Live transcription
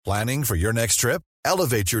Planning for your next trip?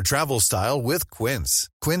 Elevate your travel style with Quince.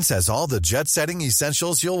 Quince has all the jet-setting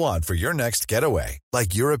essentials you'll want for your next getaway,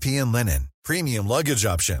 like European linen, premium luggage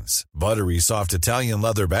options, buttery soft Italian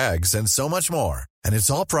leather bags, and so much more. And it's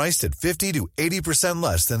all priced at 50 to 80%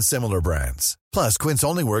 less than similar brands. Plus, Quince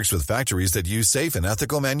only works with factories that use safe and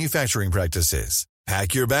ethical manufacturing practices.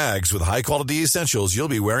 Pack your bags with high-quality essentials you'll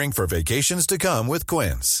be wearing for vacations to come with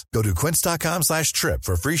Quince. Go to quince.com/trip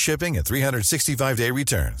for free shipping and 365-day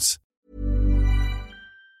returns.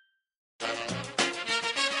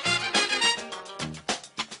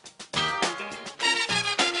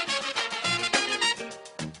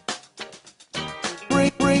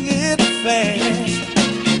 Bring it fast.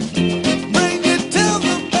 Bring it to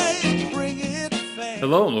the bank. Bring it fast.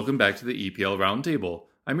 Hello and welcome back to the EPL Roundtable.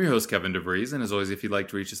 I'm your host, Kevin DeVries, and as always, if you'd like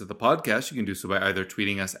to reach us at the podcast, you can do so by either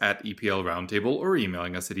tweeting us at EPL Roundtable or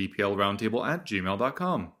emailing us at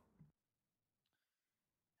eplroundtable@gmail.com.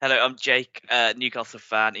 Hello, I'm Jake, Newcastle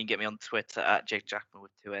fan. You can get me on Twitter at Jake Jackman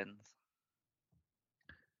with 2 N's.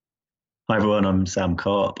 Hi everyone, I'm Sam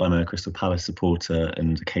Carp. I'm a Crystal Palace supporter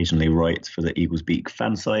and occasionally write for the Eagles Beak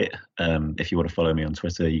fan site. If you want to follow me on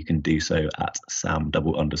Twitter, you can do so at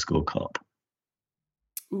Sam_Carp.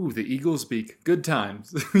 Ooh, the Eagles Beak. Good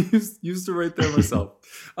times. used to write there myself.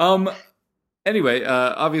 Anyway,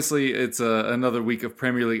 obviously it's another week of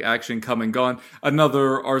Premier League action come and gone.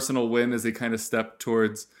 Another Arsenal win as they kind of step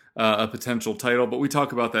towards a potential title, but we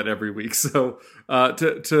talk about that every week. So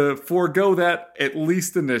to forego that, at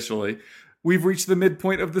least initially, we've reached the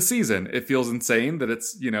midpoint of the season. It feels insane that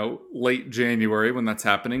it's, late January when that's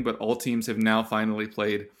happening, but all teams have now finally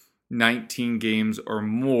played 19 games or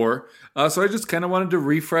more. So I just kind of wanted to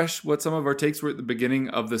refresh what some of our takes were at the beginning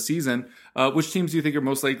of the season. Which teams do you think are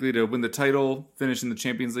most likely to win the title, finish in the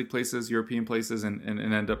Champions League places, European places, and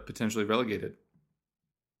end up potentially relegated?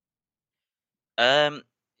 Yeah,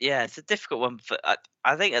 it's a difficult one.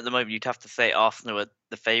 I think at the moment you'd have to say Arsenal are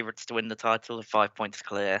the favourites to win the title. They're 5 points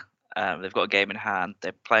clear. They've got a game in hand.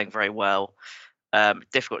 They're playing very well.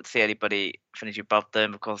 Difficult to see anybody finish above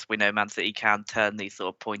them. Of course, we know Man City can turn these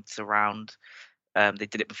sort of points around. They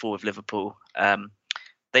did it before with Liverpool.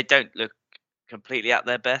 They don't look completely at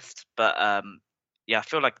their best, but I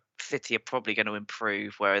feel like City are probably going to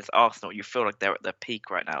improve. Whereas Arsenal, you feel like they're at their peak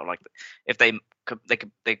right now. Like if they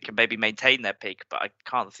can maybe maintain their peak, but I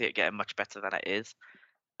can't see it getting much better than it is.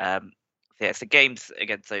 So games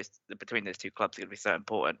against between those two clubs are going to be so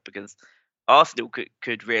important because Arsenal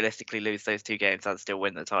could realistically lose those 2 games and still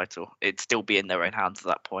win the title. It'd still be in their own hands at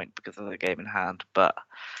that point because of the game in hand. But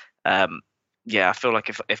I feel like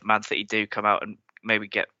if Man City do come out and maybe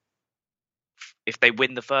if they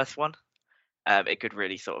win the first one, it could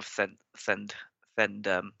really sort of send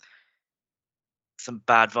some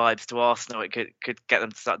bad vibes to Arsenal. It could get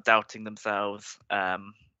them to start doubting themselves.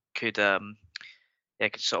 Could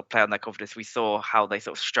sort of play on their confidence. We saw how they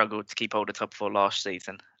sort of struggled to keep hold of top 4 last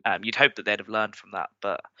season. You'd hope that they'd have learned from that,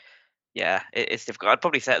 but it's difficult. I'd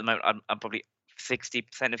probably say at the moment I'm probably 60%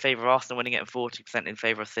 in favour of Arsenal winning it and 40% in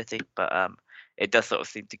favour of City, but it does sort of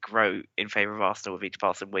seem to grow in favour of Arsenal with each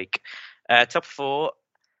passing week. Top 4,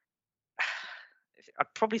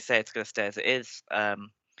 I'd probably say it's going to stay as it is.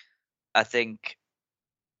 I think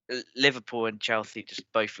Liverpool and Chelsea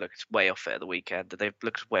just both looked way off it at the weekend. They've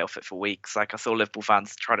looked way off it for weeks. Like I saw Liverpool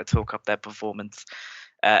fans trying to talk up their performance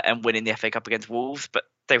and winning the FA Cup against Wolves, but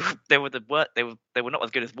they were not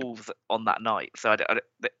as good as Wolves on that night. So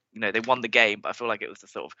they won the game, but I feel like it was a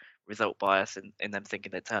sort of result bias in them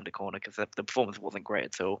thinking they turned a corner because the performance wasn't great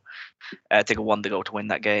at all. Took a wonder goal to win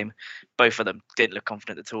that game. Both of them didn't look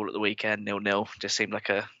confident at all at the weekend. 0-0 just seemed like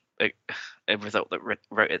a result that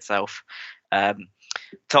wrote itself.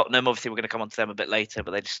 Tottenham, obviously, we're going to come on to them a bit later,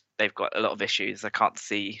 but they've got a lot of issues. I can't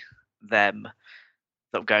see them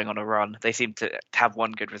sort of going on a run. They seem to have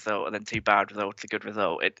 1 good result and then 2 bad results, a good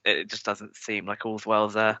result. It just doesn't seem like all's well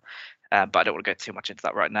there. But I don't want to go too much into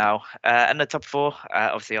that right now. And the top 4,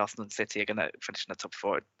 obviously Arsenal and City are going to finish in the top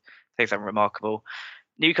 4. I think they're remarkable.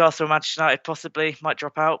 Newcastle and Manchester United possibly might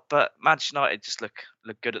drop out, but Manchester United just look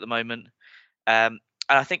good at the moment. And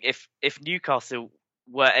I think if Newcastle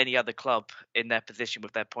were any other club in their position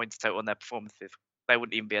with their points total and their performances, there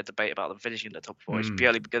wouldn't even be a debate about them finishing in the top 4. It's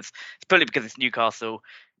purely because it's Newcastle.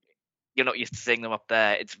 You're not used to seeing them up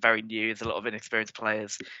there. It's very new. There's a lot of inexperienced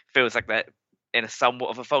players. Feels like they're in a somewhat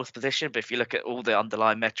of a false position. But if you look at all the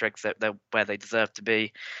underlying metrics, they're where they deserve to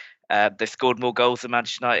be. They've scored more goals than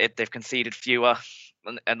Manchester United. They've conceded fewer.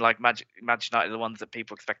 And like Manchester United are the ones that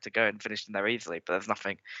people expect to go and finish in there easily. But there's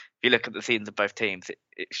nothing. If you look at the seasons of both teams,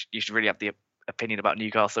 you should really have the opinion about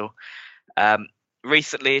Newcastle.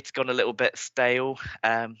 Recently, it's gone a little bit stale.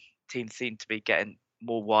 Teams seem to be getting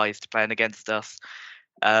more wise to playing against us.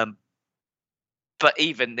 But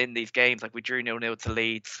even in these games, like we drew 0-0 to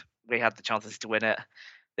Leeds, we had the chances to win it.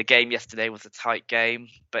 The game yesterday was a tight game,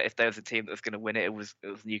 but if there was a team that was going to win it, it was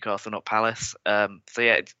Newcastle, not Palace. So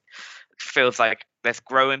yeah, it feels like there's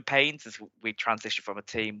growing pains as we transition from a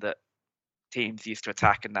team that teams used to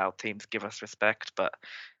attack and now teams give us respect. But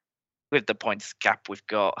with the points gap we've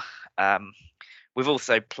got,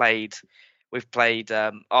 we've played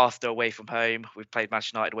Arsenal away from home, we've played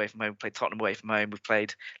Manchester United away from home, we've played Tottenham away from home, we've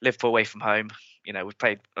played Liverpool away from home. You know, we've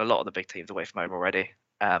played a lot of the big teams away from home already.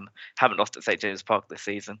 Haven't lost at St James Park this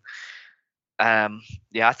season. Yeah,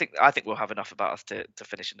 I think we'll have enough about us to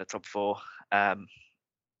finish in the top 4. I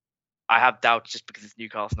have doubts just because it's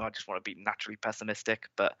Newcastle. I just want to be naturally pessimistic,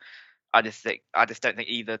 but I just don't think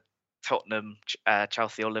either Tottenham,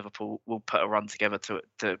 Chelsea, or Liverpool will put a run together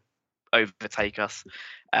to overtake us.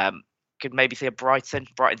 Could maybe see a Brighton.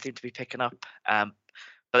 Brighton seem to be picking up, but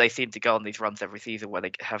they seem to go on these runs every season where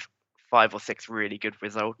they have 5 or 6 really good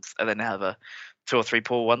results and then have 2 or 3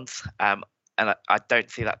 poor ones. And I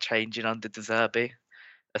don't see that changing under De Zerbi,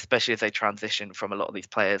 especially as they transition from a lot of these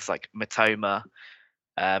players like Matoma,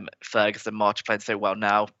 Ferguson, March playing so well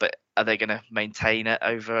now. But are they going to maintain it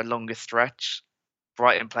over a longer stretch?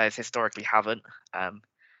 Brighton players historically haven't.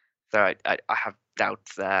 So I have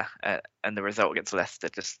doubts there. And the result against Leicester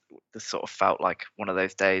just sort of felt like one of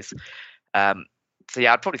those days. So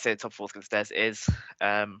yeah, I'd probably say the top 4 is going to stay as it is.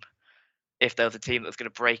 If there was a team that was going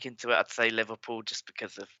to break into it, I'd say Liverpool, just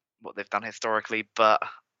because of what they've done historically. But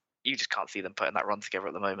you just can't see them putting that run together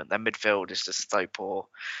at the moment. Their midfield is just so poor.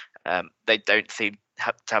 They don't seem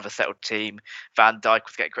to have a settled team. Van Dijk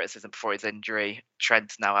was getting criticism before his injury.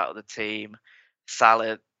 Trent's now out of the team.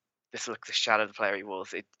 Salah, this looks the shadow of the player he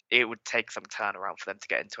was. It would take some turnaround for them to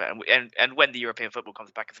get into it. And when the European football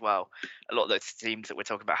comes back as well, a lot of those teams that we're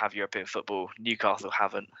talking about have European football. Newcastle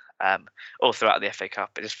haven't. Also out of the FA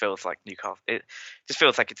Cup, it just feels like Newcastle. It just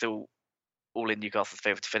feels like it's all in Newcastle's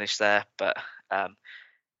favour to finish there. But and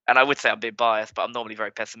I would say I'm being biased, but I'm normally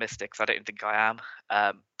very pessimistic, so I don't think I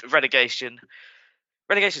am. Relegation's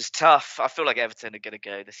tough. I feel like Everton are going to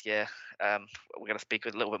go this year. We're going to speak a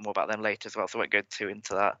little bit more about them later as well, so I won't go too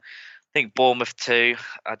into that. I think Bournemouth too.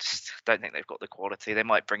 I just don't think they've got the quality. They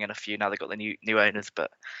might bring in a few now they've got the new owners,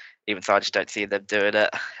 but even so, I just don't see them doing it.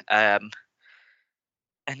 And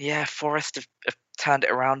yeah, Forest have turned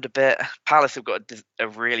it around a bit. Palace have got a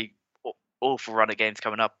really awful run of games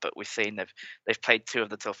coming up, but we've seen they've played 2 of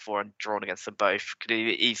the top 4 and drawn against them both. Could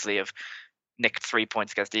easily have nicked 3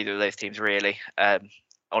 points against either of those teams really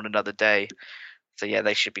on another day. So yeah,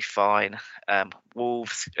 they should be fine.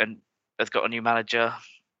 Wolves has got a new manager.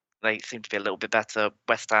 They seem to be a little bit better.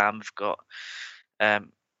 West Ham have got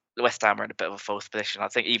West Ham are in a bit of a false position. I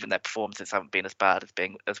think even their performances haven't been as bad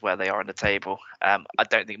as where they are in the table. I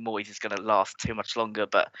don't think Moyes is going to last too much longer,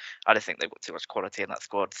 but I just think they've got too much quality in that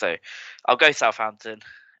squad. So I'll go Southampton.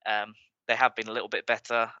 They have been a little bit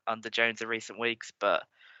better under Jones in recent weeks, but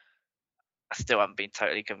I still haven't been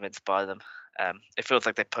totally convinced by them. It feels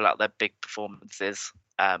like they pull out their big performances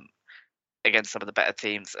against some of the better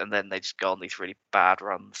teams, and then they just go on these really bad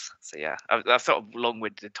runs. So yeah, I've sort of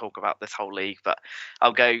long-winded to talk about this whole league, but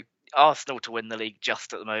I'll go Arsenal to win the league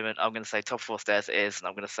just at the moment. I'm going to say top 4 stairs it is, and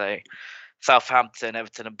I'm going to say Southampton,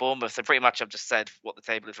 Everton, and Bournemouth. So pretty much I've just said what the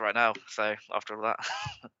table is right now. So after all that.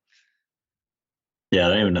 Yeah,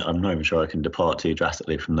 I'm not even sure I can depart too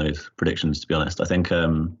drastically from those predictions, to be honest. I think,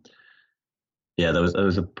 there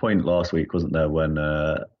was a point last week, wasn't there, when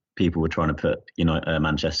people were trying to put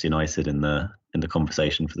Manchester United in the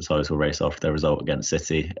conversation for the title race after their result against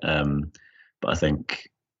City. But I think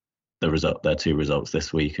their 2 results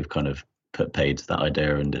this week have kind of put paid to that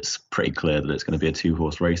idea, and it's pretty clear that it's going to be a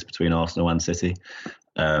 2-horse race between Arsenal and City.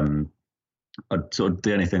 The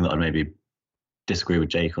only thing that I'd maybe disagree with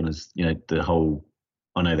Jake on is, the whole.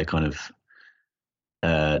 I know they kind of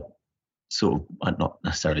not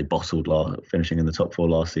necessarily bottled finishing in the top 4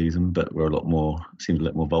 last season, but we're seemed a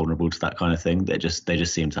little more vulnerable to that kind of thing. They just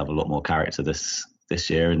seem to have a lot more character this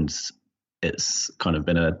year, and it's kind of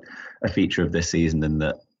been a feature of this season in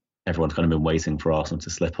that everyone's kind of been waiting for Arsenal to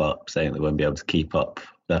slip up, saying they won't be able to keep up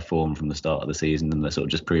their form from the start of the season, and they're sort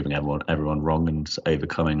of just proving everyone wrong and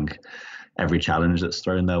overcoming every challenge that's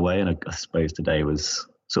thrown their way. And I suppose today was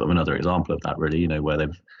sort of another example of that, really, where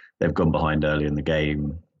they've gone behind early in the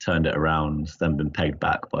game, turned it around, then been pegged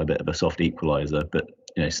back by a bit of a soft equaliser, but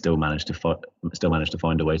still managed to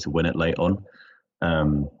find a way to win it late on.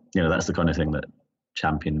 That's the kind of thing that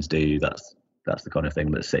champions do. That's the kind of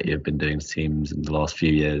thing that City have been doing to teams in the last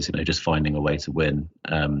few years. Just finding a way to win,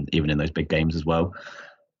 even in those big games as well.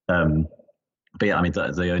 But yeah, I mean,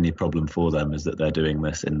 the only problem for them is that they're doing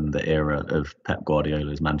this in the era of Pep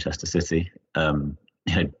Guardiola's Manchester City. Arsenal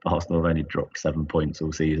have only dropped 7 points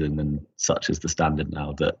all season, and such is the standard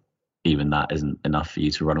now that even that isn't enough for you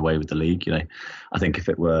to run away with the league. I think if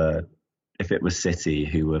it was City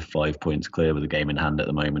who were 5 points clear with a game in hand at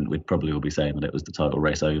the moment, we'd probably all be saying that it was the title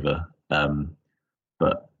race over.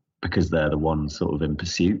 But because they're the ones sort of in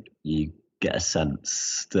pursuit, you get a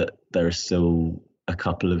sense that there is still a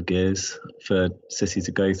couple of gears for City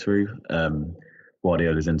to go through.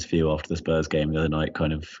 Guardiola's interview after the Spurs game the other night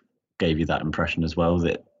kind of gave you that impression as well,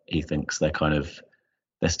 that he thinks they're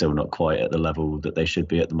still not quite at the level that they should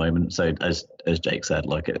be at the moment. So as Jake said,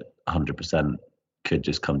 like it 100% could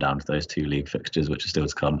just come down to those 2 league fixtures, which are still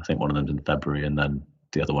to come. I think one of them's in February and then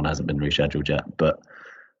the other one hasn't been rescheduled yet. But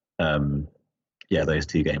those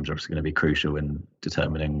 2 games are obviously going to be crucial in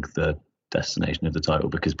determining the destination of the title,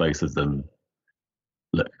 because both of them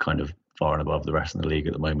look kind of far and above the rest of the league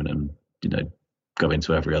at the moment, and go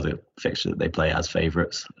into every other fixture that they play as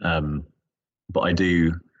favourites. But I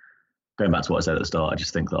do, going back to what I said at the start, I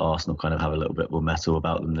just think that Arsenal kind of have a little bit more metal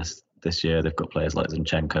about them this year. They've got players like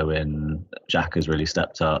Zinchenko in, Xhaka's really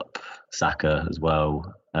stepped up, Saka as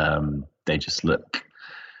well. They just look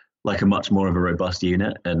like a much more of a robust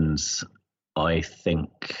unit, and I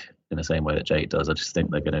think in the same way that Jake does, I just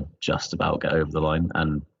think they're going to just about get over the line.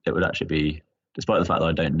 And it would actually be, despite the fact that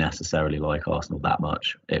I don't necessarily like Arsenal that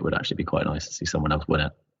much, it would actually be quite nice to see someone else win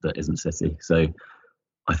it that isn't City. So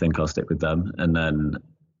I think I'll stick with them. And then,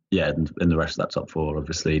 in the rest of that top 4,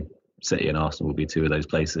 obviously City and Arsenal will be 2 of those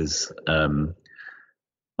places. I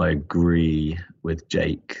agree with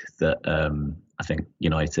Jake that I think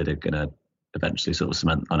United are going to eventually sort of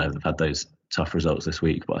cement. I know they've had those tough results this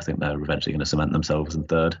week, but I think they're eventually going to cement themselves in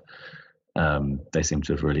 3rd. They seem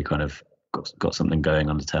to have really kind of got something going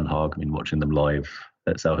under Ten Hag. I mean, watching them live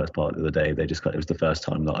at Selhurst Park the other day, it was the first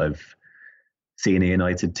time that I've seen a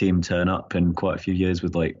United team turn up in quite a few years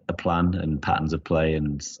with like a plan and patterns of play,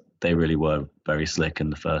 and they really were very slick in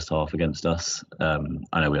the first half against us. I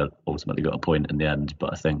know we ultimately got a point in the end,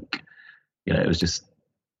 but I think it was just,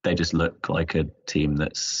 they just look like a team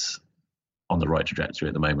that's on the right trajectory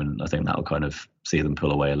at the moment. I think that'll kind of see them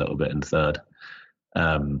pull away a little bit in 3rd.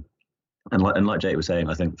 And like Jake was saying,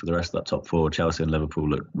 I think for the rest of that top 4, Chelsea and Liverpool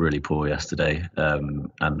looked really poor yesterday,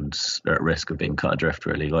 and they're at risk of being cut adrift,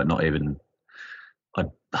 really. Like, not even, I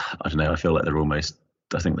don't know, I feel like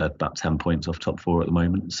I think they're about 10 points off top 4 at the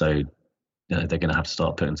moment. So they're going to have to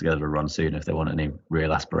start putting together a run soon if they want any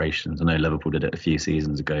real aspirations. I know Liverpool did it a few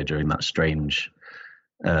seasons ago during that strange,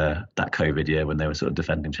 that COVID year when they were sort of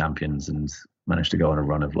defending champions, and managed to go on a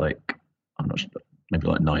run of like, I'm not sure, maybe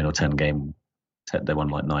like 9 or 10 game. They won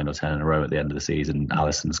like 9 or 10 in a row at the end of the season.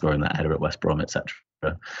 Alisson scoring that header at West Brom, etc.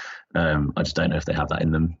 I just don't know if they have that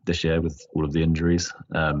in them this year with all of the injuries.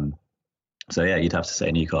 So you'd have to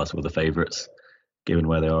say Newcastle were the favourites given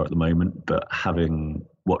where they are at the moment. But having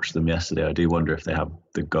watched them yesterday, I do wonder if they have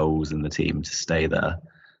the goals in the team to stay there.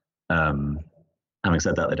 Having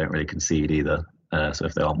said that, they don't really concede either. So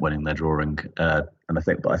if they aren't winning, they're drawing. And I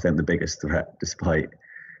think the biggest threat, despite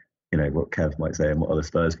what Kev might say and what other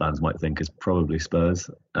Spurs fans might think, is probably Spurs.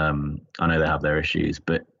 I know they have their issues,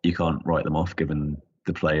 but you can't write them off given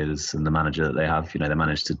the players and the manager that they have. They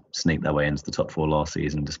managed to sneak their way into the top 4 last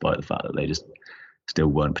season, despite the fact that they just still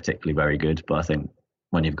weren't particularly very good. But I think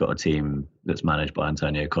when you've got a team that's managed by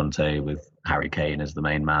Antonio Conte with Harry Kane as the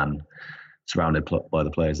main man, surrounded by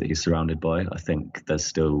the players that he's surrounded by, I think there's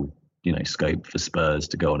still scope for Spurs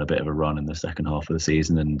to go on a bit of a run in the second half of the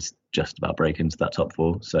season and just about break into that top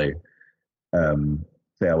 4. So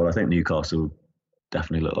I think Newcastle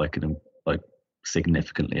definitely look like an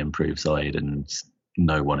significantly improved side, and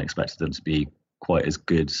no one expected them to be quite as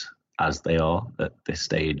good as they are at this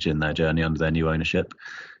stage in their journey under their new ownership.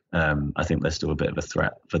 I think there's still a bit of a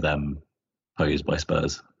threat for them posed by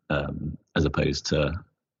Spurs, as opposed to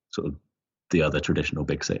sort of the other traditional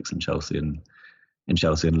big 6 in Chelsea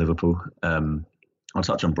and Liverpool. I'll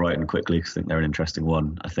touch on Brighton quickly because I think they're an interesting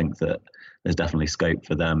one. I think that there's definitely scope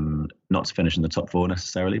for them not to finish in the top 4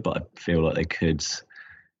 necessarily, but I feel like they could,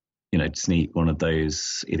 sneak one of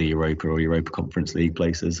those either Europa or Europa Conference League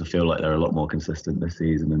places. I feel like they're a lot more consistent this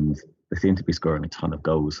season, and they seem to be scoring a ton of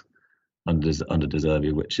goals under De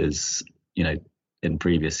Zerbi, which is, in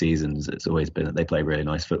previous seasons, it's always been that they play really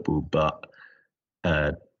nice football, but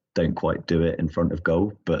don't quite do it in front of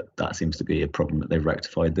goal. But that seems to be a problem that they've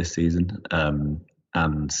rectified this season. And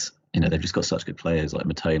they've just got such good players like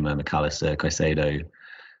Matoma, McAllister, Caicedo.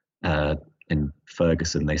 In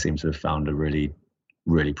Ferguson, they seem to have found a really,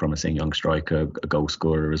 really promising young striker, a goal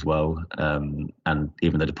scorer as well. And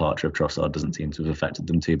even the departure of Trossard doesn't seem to have affected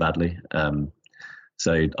them too badly.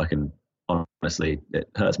 So I can honestly, it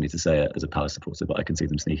hurts me to say it as a Palace supporter, but I can see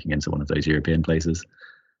them sneaking into one of those European places.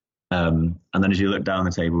 And then as you look down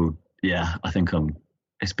the table, yeah, I think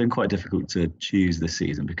it's been quite difficult to choose this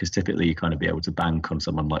season because typically you kind of be able to bank on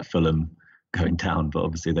someone like Fulham going down, but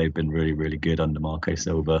obviously they've been really, really good under Marco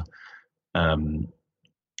Silva.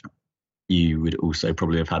 You would also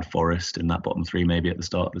probably have had Forest in that bottom three maybe at the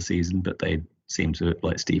start of the season, but they seem to,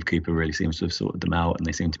 like Steve Cooper really seems to have sorted them out and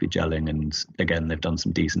they seem to be gelling. And again, they've done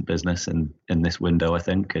some decent business in this window, I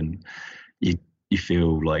think. And you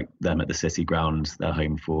feel like them at the City ground, their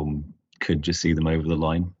home form could just see them over the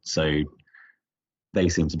line. So they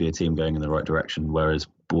seem to be a team going in the right direction, whereas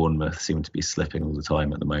Bournemouth seem to be slipping all the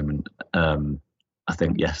time at the moment. I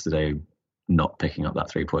think yesterday not picking up that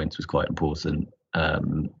 3 points was quite important.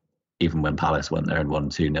 Even when Palace went there and won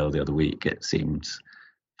 2-0 the other week, it seemed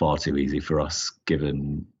far too easy for us,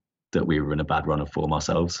 given that we were in a bad run of form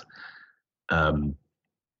ourselves. And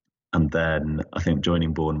then I think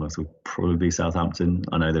joining Bournemouth will probably be Southampton.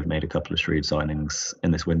 I know they've made a couple of shrewd signings in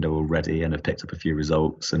this window already and have picked up a few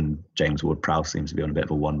results. And James Ward-Prowse seems to be on a bit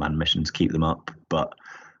of a one-man mission to keep them up. But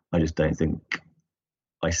I just don't think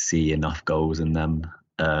I see enough goals in them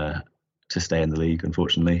to stay in the league,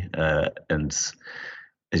 unfortunately. And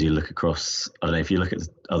as you look across, I don't know, if you look at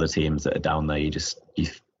other teams that are down there,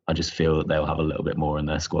 I just feel that they'll have a little bit more in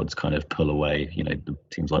their squads kind of pull away. You know,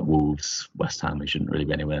 teams like Wolves, West Ham, who shouldn't really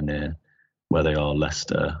be anywhere near where they are,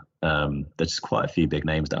 Leicester. There's just quite a few big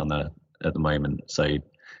names down there at the moment. So,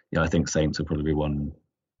 I think Saints will probably be one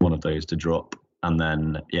of those to drop. And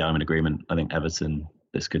then, I'm in agreement. I think Everton,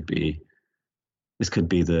 this could be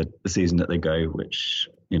the season that they go, which,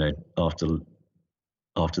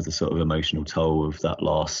 after the sort of emotional toll of that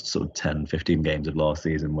last sort of 10, 15 games of last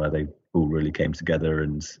season where they all really came together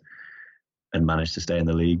and managed to stay in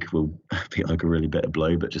the league, will be like a really bitter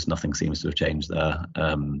blow, but just nothing seems to have changed there.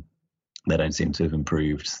 They don't seem to have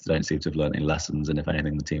improved. They don't seem to have learned any lessons. And if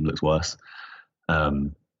anything, the team looks worse.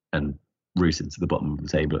 And rooted to the bottom of the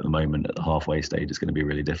table at the moment at the halfway stage, it's going to be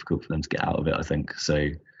really difficult for them to get out of it, I think. So,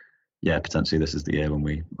 potentially this is the year when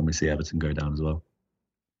we see Everton go down as well.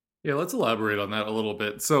 Yeah, let's elaborate on that a little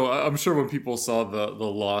bit. So I'm sure when people saw the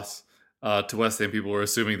loss to West Ham, people were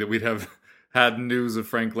assuming that we'd have had news of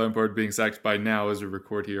Frank Lampard being sacked by now as we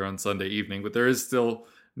record here on Sunday evening, but there is still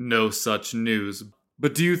no such news.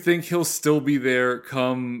 But do you think he'll still be there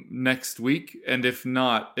come next week? And if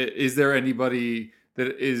not, is there anybody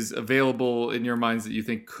that is available in your minds that you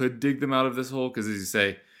think could dig them out of this hole? Because as you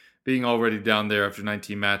say, being already down there after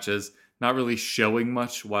 19 matches, not really showing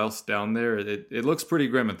much whilst down there, it looks pretty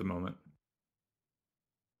grim at the moment.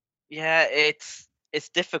 Yeah, it's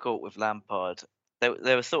difficult with Lampard. There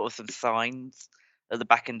were sort of some signs at the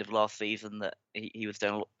back end of last season that he was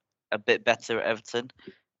doing a bit better at Everton.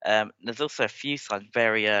 There's also a few signs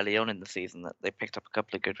very early on in the season that they picked up a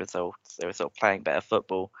couple of good results. They were sort of playing better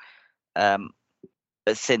football.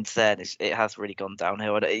 But since then, it has really gone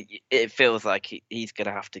downhill. And it feels like he's going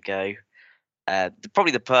to have to go.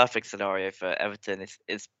 Probably the perfect scenario for Everton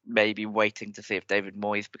is maybe waiting to see if David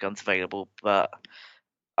Moyes becomes available, but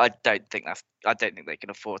I don't think they can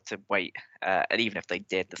afford to wait. And even if they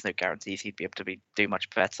did, there's no guarantees he'd be able to do much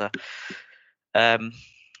better. I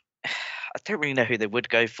don't really know who they would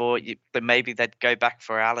go for. But maybe they'd go back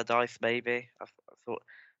for Allardyce. Maybe I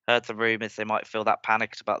heard some rumours they might feel that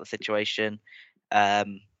panicked about the situation,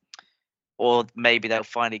 or maybe they'll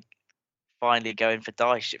finally going for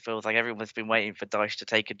Dyche. It feels like everyone's been waiting for Dyche to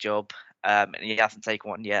take a job, and he hasn't taken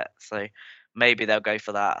one yet. So maybe they'll go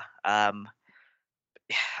for that. I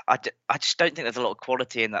just don't think there's a lot of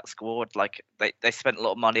quality in that squad. Like they spent a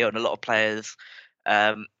lot of money on a lot of players.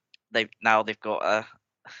 They've got I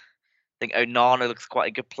think Onana looks quite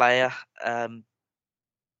a good player.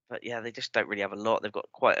 But yeah, they just don't really have a lot. They've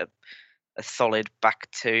got quite a solid back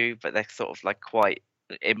two, but they're sort of like quite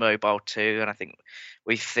immobile too. And I think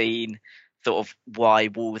we've seen sort of why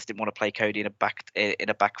Wolves didn't want to play Cody in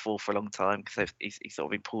a back four for a long time, because he's sort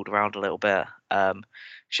of been pulled around a little bit.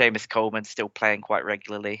 Seamus Coleman's still playing quite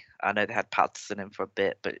regularly. I know they had Patterson in for a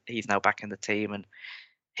bit, but he's now back in the team, and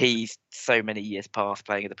he's so many years past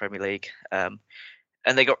playing in the Premier League. And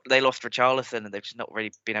they lost Richarlison, and they've just not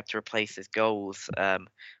really been able to replace his goals.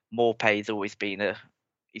 Maupay's always been a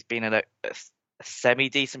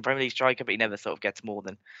semi-decent Premier League striker, but he never sort of gets more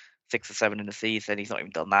than 6 or 7 in the season. He's not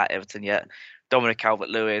even done that at Everton yet. Dominic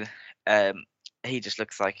Calvert-Lewin, he just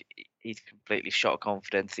looks like he's completely shot of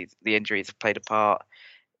confidence. The injuries have played a part.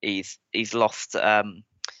 He's lost.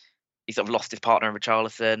 He's sort of lost his partner in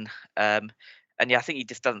Richarlison. And yeah, I think he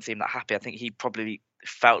just doesn't seem that happy. I think he probably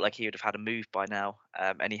felt like he would have had a move by now,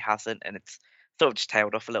 and he hasn't. And it's sort of just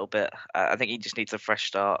tailed off a little bit. I think he just needs a fresh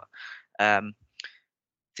start. Yeah,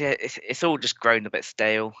 it's all just grown a bit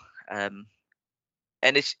stale. And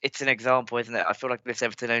it's an example, isn't it? I feel like this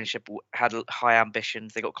Everton ownership had high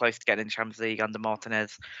ambitions. They got close to getting in Champions League under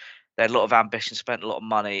Martinez. They had a lot of ambition, spent a lot of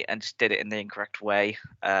money, and just did it in the incorrect way.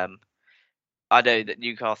 I know that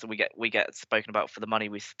Newcastle we get spoken about for the money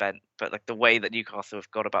we spent, but like the way that Newcastle have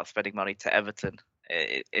got about spending money to Everton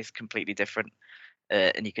is completely different,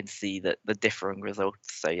 and you can see that the differing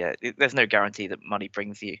results. So yeah, there's no guarantee that money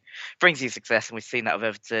brings you success, and we've seen that with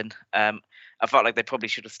Everton. I felt like they probably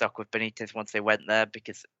should have stuck with Benitez once they went there,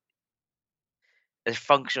 because as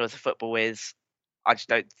functional as the football is, I just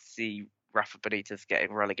don't see Rafa Benitez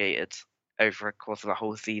getting relegated over a course of a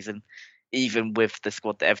whole season, even with the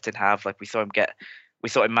squad that Everton have. Like we saw him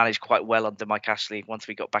manage quite well under Mike Ashley once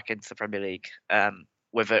we got back into the Premier League,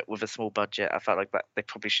 with a small budget. I felt like that they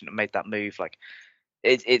probably shouldn't have made that move. Like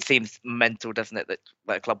it seems mental, doesn't it, that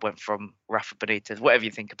a club went from Rafa Benitez, whatever you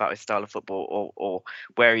think about his style of football or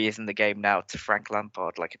where he is in the game now, to Frank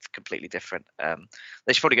Lampard. Like it's completely different.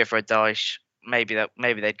 They should probably go for a Dyche. Maybe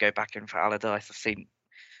they'd go back in for Allardyce. I've seen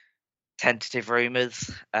tentative rumours.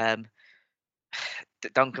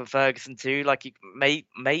 Duncan Ferguson too. Like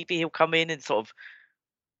maybe he'll come in and sort of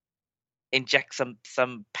inject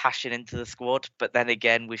some passion into the squad. But then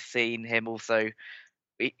again, we've seen him also.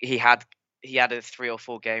 He had a 3 or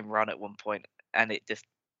 4 game run at one point, and he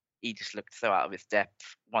just looked so out of his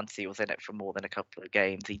depth. Once he was in it for more than a couple of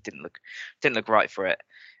games, he didn't look right for it.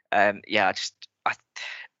 I think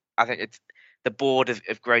it's the board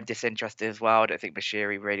have grown disinterested as well. I don't think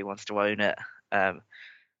Bashiri really wants to own it. The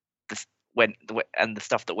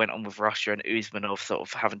stuff that went on with Russia and Usmanov sort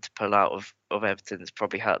of having to pull out of Everton has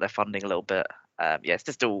probably hurt their funding a little bit.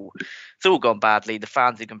 It's all gone badly. The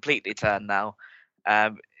fans have completely turned now.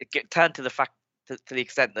 It turned to the fact to the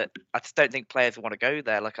extent that I just don't think players want to go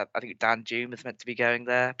there. Like I think Dan Hume is meant to be going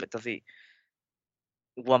there, but does he?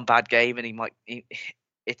 One bad game and he might.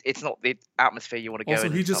 It's not the atmosphere you want to go in.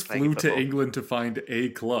 Also, he just flew to football. England to find a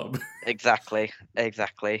club. Exactly. I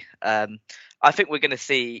think we're going to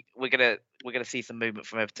see some movement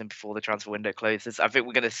from Everton before the transfer window closes. I think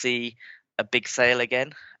we're going to see a big sale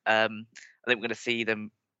again. I think we're going to see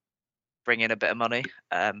them bring in a bit of money.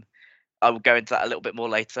 I will go into that a little bit more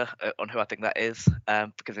later on who I think that is,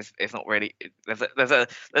 because it's not really there's a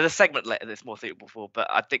segment later that's more suitable for. But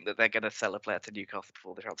I think that they're going to sell a player to Newcastle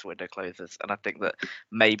before the transfer window closes, and I think that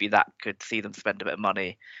maybe that could see them spend a bit of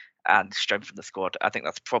money and strengthen the squad. I think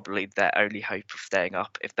that's probably their only hope of staying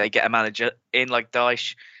up. If they get a manager in like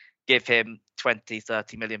Dyche, give him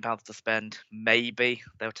 20-30 million pounds to spend, maybe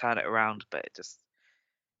they'll turn it around. But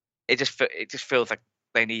it just feels like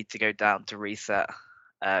they need to go down to reset.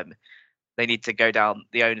 They need to go down.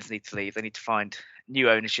 The owners need to leave. They need to find new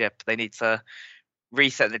ownership. They need to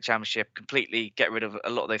reset the championship, completely get rid of a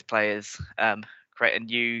lot of those players, create a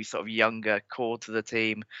new sort of younger core to the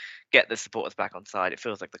team, get the supporters back on side. It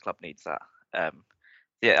feels like the club needs that.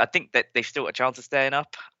 I think that they've still got a chance of staying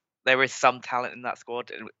up. There is some talent in that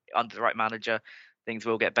squad, and under the right manager, things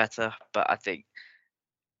will get better. But I think,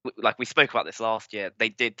 like we spoke about this last year, they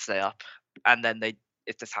did stay up, and then it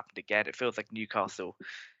just happened again. It feels like Newcastle,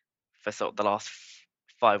 for sort of the last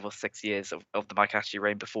 5 or 6 years of the Mike Ashley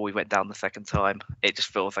reign before we went down the second time, it just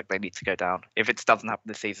feels like they need to go down. If it doesn't happen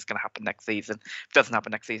this season, it's going to happen next season. If it doesn't happen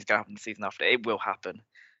next season, it's going to happen the season after. It will happen.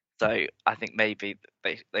 So I think maybe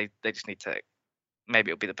they just need to, maybe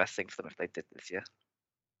it'll be the best thing for them if they did this year.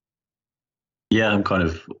 Yeah, I'm kind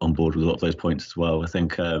of on board with a lot of those points as well. I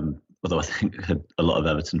think, although I think a lot of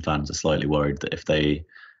Everton fans are slightly worried that if they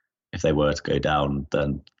were to go down,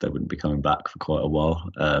 then they wouldn't be coming back for quite a while.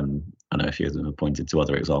 I know a few of them have pointed to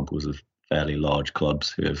other examples of fairly large clubs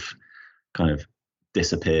who have kind of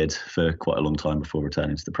disappeared for quite a long time before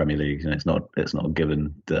returning to the Premier League. And it's not a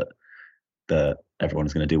given that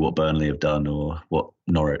everyone's going to do what Burnley have done or what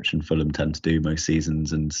Norwich and Fulham tend to do most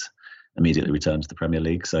seasons and immediately return to the Premier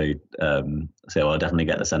League. So I definitely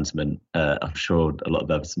get the sentiment. I'm sure a lot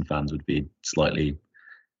of Everton fans would be slightly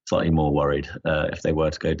more worried if they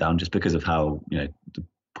were to go down, just because of how, the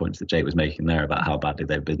points that Jake was making there about how badly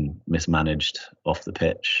they've been mismanaged off the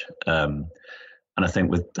pitch. And I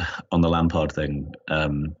think on the Lampard thing,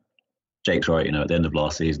 Jake's right. At the end of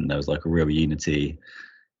last season, there was like a real unity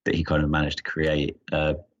that he kind of managed to create,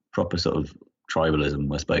 proper sort of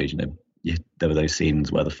tribalism, I suppose. There were those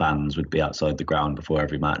scenes where the fans would be outside the ground before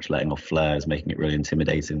every match, letting off flares, making it really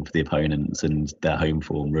intimidating for the opponents, and their home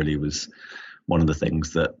form really was one of the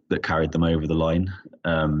things that carried them over the line.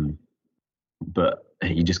 But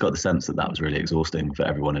you just got the sense that was really exhausting for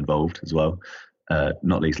everyone involved as well.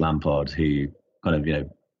 Not least Lampard, who kind of,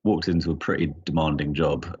 walked into a pretty demanding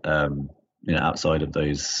job. Outside of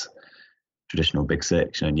those traditional big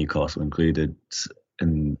six, Newcastle included,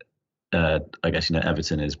 and I guess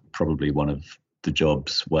Everton is probably one of the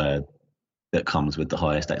jobs that comes with the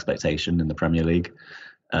highest expectation in the Premier League,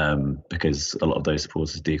 because a lot of those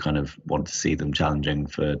supporters do kind of want to see them challenging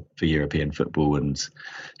for European football, and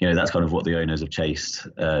that's kind of what the owners have chased,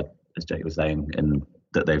 as Jake was saying, and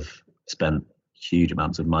that they've spent huge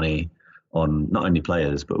amounts of money on not only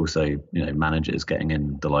players but also managers, getting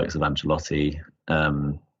in the likes of Ancelotti,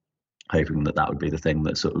 hoping that would be the thing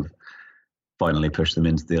that sort of finally pushed them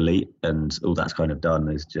into the elite, and all that's kind of done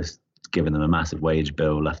is just given them a massive wage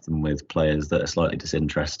bill, left them with players that are slightly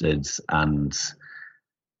disinterested, and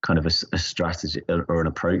kind of a strategy or an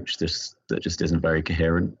approach that just isn't very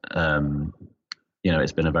coherent.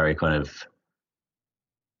 It's been a very kind of,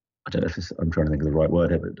 I don't know if I'm trying to think of the right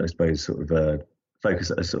word here, but I suppose sort of a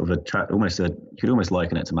focus, a sort of you could almost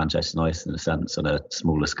liken it to Manchester United in a sense, on a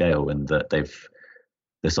smaller scale, in that the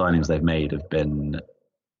signings they've made have been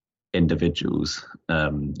individuals.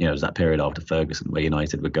 It was that period after Ferguson where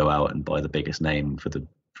United would go out and buy the biggest name for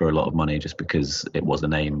a lot of money just because it was a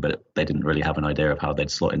name, but they didn't really have an idea of how they'd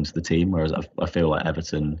slot into the team. Whereas I feel like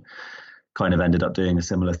Everton kind of ended up doing a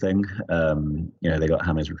similar thing. They got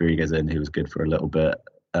James Rodriguez in, who was good for a little bit,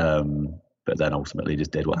 but then ultimately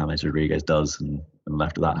just did what James Rodriguez does, and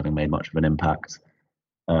left without having made much of an impact.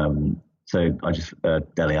 So I just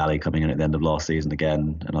Dele Alli coming in at the end of last season,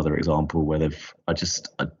 again, another example where the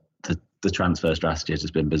transfer strategy has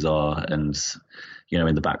just been bizarre. And,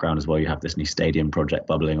 in the background as well, you have this new stadium project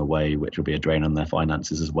bubbling away, which will be a drain on their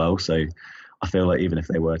finances as well. So I feel like even if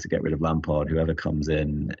they were to get rid of Lampard, whoever comes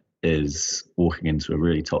in is walking into a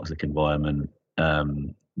really toxic environment,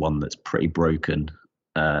 one that's pretty broken,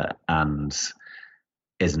 and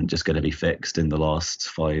isn't just going to be fixed in the last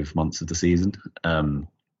 5 months of the season.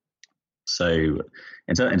 So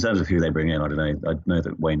in terms of who they bring in, I don't know. I know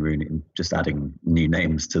that Wayne Rooney, just adding new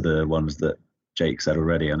names to the ones that Jake said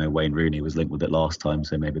already, I know Wayne Rooney was linked with it last time,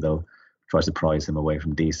 so maybe they'll try to prize him away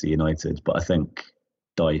from DC United. But I think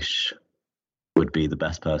Dyche would be the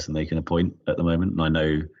best person they can appoint at the moment. And I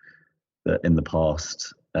know that in the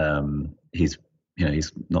past, he's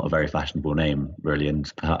not a very fashionable name, really, and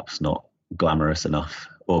perhaps not glamorous enough,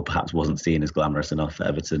 or perhaps wasn't seen as glamorous enough for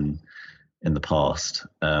Everton in the past,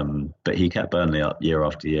 but he kept Burnley up year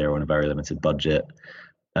after year on a very limited budget.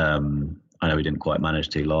 I know he didn't quite manage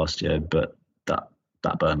to last year, but that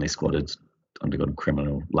Burnley squad had undergone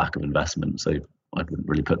criminal lack of investment, so I wouldn't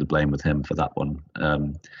really put the blame with him for that one.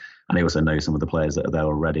 And he also knows some of the players that are there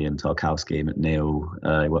already, in Tarkowski,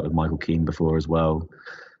 McNeil. He worked with Michael Keane before as well.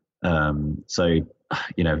 So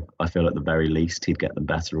I feel at the very least he'd get them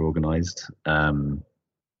better organised, and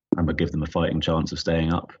would give them a fighting chance of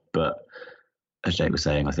staying up. But as Jake was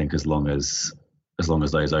saying, I think as long as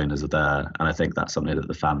those owners are there, and I think that's something that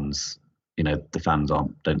the fans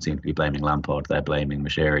don't seem to be blaming Lampard, they're blaming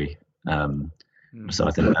Moshiri. So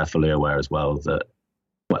I think they're fully aware as well that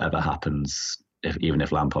whatever happens, even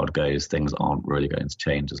if Lampard goes, things aren't really going to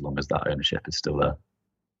change as long as that ownership is still there.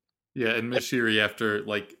 Yeah, and Moshiri, after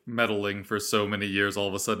meddling for so many years, all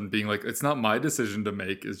of a sudden being like, it's not my decision to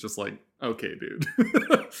make, is just like, okay, dude.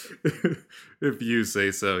 If you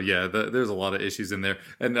say so. Yeah, there's a lot of issues in there.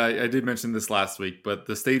 And I did mention this last week, but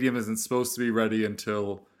the stadium isn't supposed to be ready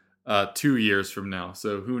until 2 years from now.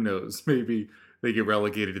 So who knows? Maybe they get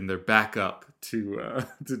relegated and they're back up to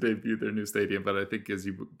debut their new stadium. But I think, as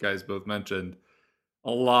you guys both mentioned, a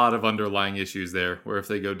lot of underlying issues there, where if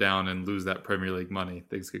they go down and lose that Premier League money,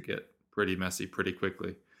 things could get pretty messy pretty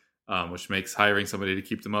quickly, which makes hiring somebody to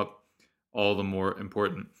keep them up all the more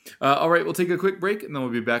important. All right, we'll take a quick break, and then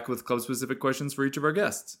we'll be back with club-specific questions for each of our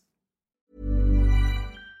guests.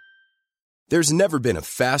 There's never been a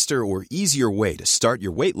faster or easier way to start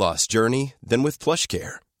your weight loss journey than with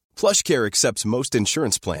PlushCare. PlushCare accepts most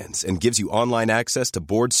insurance plans and gives you online access to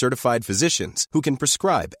board-certified physicians who can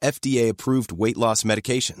prescribe FDA-approved weight loss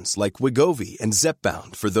medications like Wegovy and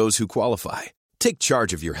Zepbound for those who qualify. Take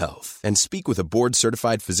charge of your health and speak with a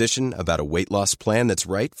board-certified physician about a weight loss plan that's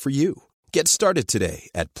right for you. Get started today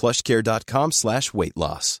at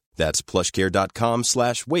plushcare.com/weight-loss. That's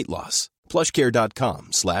plushcare.com/weight-loss.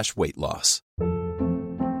 plushcare.com/weight-loss.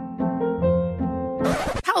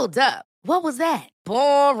 Hold up. What was that?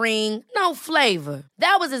 Boring. No flavor.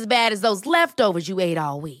 That was as bad as those leftovers you ate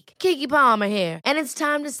all week. Keke Palmer here, and it's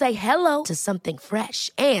time to say hello to something fresh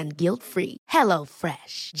and guilt-free.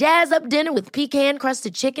 HelloFresh. Jazz up dinner with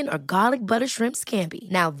pecan-crusted chicken or garlic butter shrimp scampi.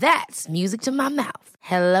 Now that's music to my mouth.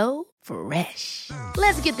 HelloFresh.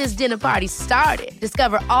 Let's get this dinner party started.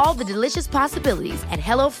 Discover all the delicious possibilities at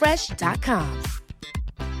HelloFresh.com.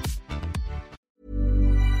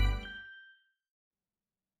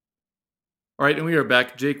 All right, and we are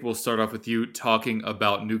back. Jake, we'll start off with you talking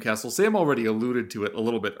about Newcastle. Sam already alluded to it a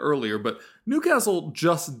little bit earlier, but Newcastle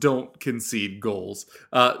just don't concede goals.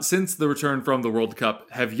 Since the return from the World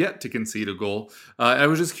Cup, have yet to concede a goal. I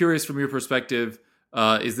was just curious from your perspective,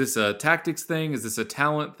 is this a tactics thing? Is this a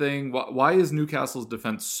talent thing? Why is Newcastle's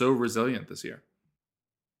defense so resilient this year?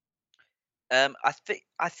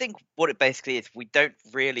 I think what it basically is, we don't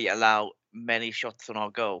really allow many shots on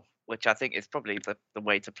our goal, which I think is probably the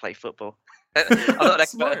way to play football. I'm not like,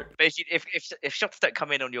 Smart. but if shots don't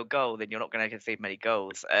come in on your goal, then you're not going to concede many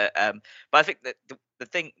goals. But I think that the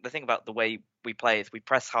thing about the way we play is we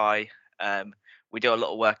press high. We do a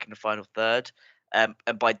lot of work in the final third, and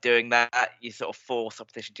by doing that, you sort of force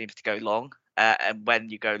opposition teams to go long. And when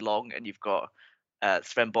you go long, and you've got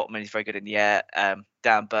Sven Botman, he's very good in the air.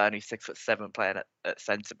 Dan Burn, who's 6'7", playing at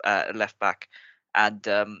centre, left back, and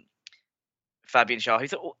Fabian Schär,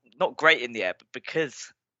 who's not great in the air, but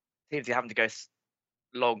because teams are having to go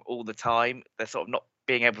long all the time, they're sort of not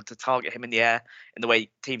being able to target him in the air in the way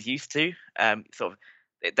teams used to.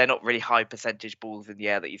 They're not really high percentage balls in the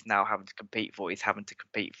air that he's now having to compete for. He's having to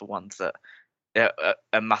compete for ones that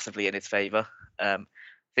are massively in his favour. So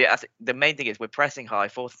yeah, I think the main thing is we're pressing high,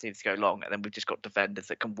 forcing teams to go long, and then we've just got defenders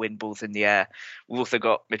that can win balls in the air. We've also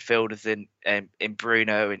got midfielders in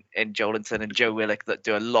Bruno, in Jolinton, and Joe Willock that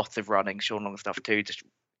do a lot of running. Sean Longstaff too, just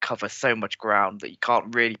cover so much ground that you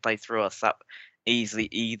can't really play through us that easily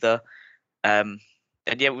either. And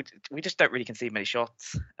yeah, we just don't really concede many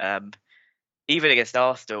shots. Even against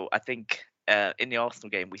Arsenal, I think in the Arsenal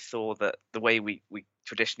game we saw that the way we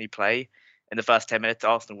traditionally play. In the first 10 minutes,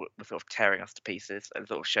 Arsenal were sort of tearing us to pieces, and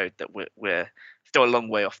sort of showed that we're still a long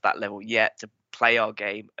way off that level yet to play our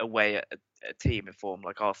game away at a team in form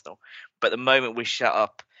like Arsenal. But the moment we shut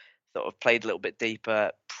up, sort of played a little bit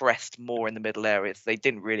deeper, pressed more in the middle areas, they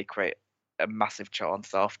didn't really create a massive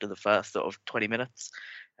chance after the first sort of 20 minutes.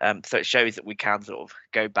 So it shows that we can sort of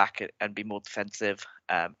go back and be more defensive.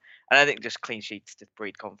 And I think just clean sheets just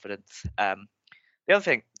breed confidence. The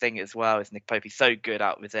other thing as well is Nick Pope. He's so good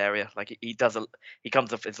out of his area. Like he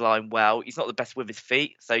comes off his line well. He's not the best with his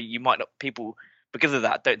feet, so you might not people because of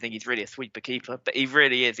that don't think he's really a sweeper keeper, but he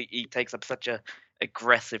really is. He takes up such a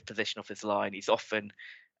aggressive position off his line. He's often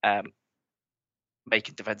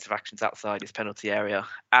making defensive actions outside his penalty area,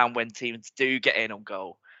 and when teams do get in on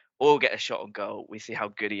goal or get a shot on goal, we see how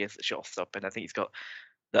good he is at shot stopping. I think he's got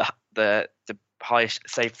the highest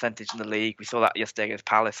save percentage in the league. We saw that yesterday against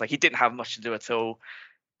Palace. Like he didn't have much to do at all.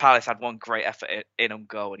 Palace had one great effort in on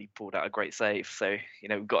goal and he pulled out a great save. So,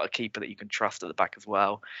 we've got a keeper that you can trust at the back as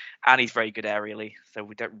well. And he's very good aerially. So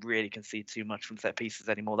we don't really concede too much from set pieces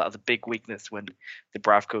anymore. That was a big weakness when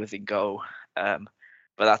Dubravka was in goal. But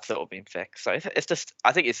that's sort of been fixed. So it's just,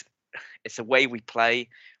 I think it's a way we play.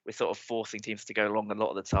 We're sort of forcing teams to go long a lot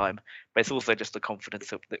of the time, but it's also just the confidence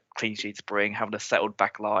that clean sheets bring, having a settled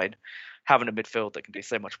back line, having a midfield that can do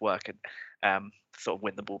so much work and sort of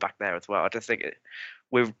win the ball back there as well. I just think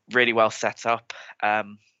we're really well set up. I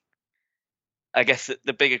guess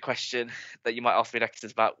the bigger question that you might ask me next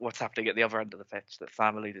is about what's happening at the other end of the pitch that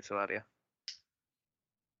Sam alluded to earlier.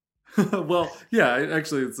 Well, yeah,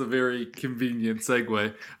 actually, it's a very convenient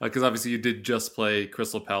segue because obviously you did just play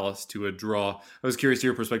Crystal Palace to a draw. I was curious to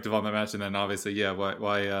your perspective on that match, and then obviously, yeah,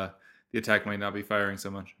 why the attack might not be firing so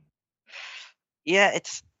much. Yeah,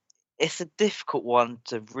 it's a difficult one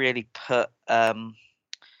to really put my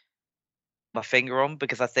finger on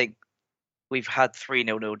because I think we've had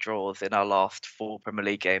 3-0 draws in our last 4 Premier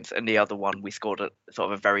League games, and the other one we scored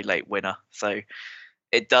sort of a very late winner. So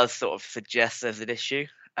it does sort of suggest there's an issue.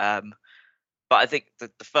 But I think the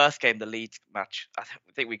first game, the Leeds match, I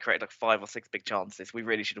think we created like 5 or 6 big chances. We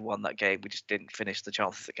really should have won that game. We just didn't finish the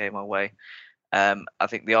chances that came our way. I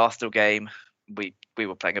think the Arsenal game, we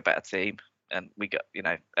were playing a better team, and we got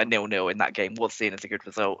a 0-0 in that game was seen as a good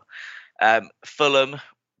result. Fulham,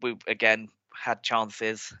 we again had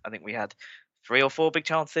chances. I think we had 3 or 4 big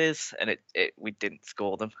chances, and we didn't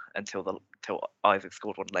score them until Isaac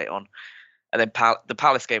scored one late on. And then the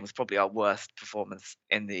Palace game was probably our worst performance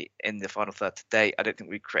in the final third to date. I don't think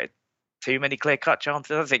we created too many clear-cut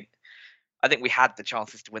chances. I think we had the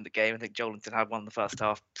chances to win the game. I think Jolinton had one in the first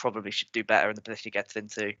half. Probably should do better in the position he gets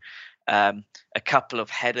into. A couple of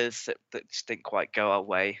headers that just didn't quite go our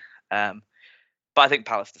way. But I think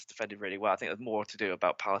Palace just defended really well. I think there's more to do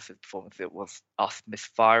about Palace's performance. It was us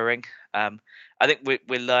misfiring. I think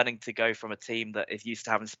we're learning to go from a team that is used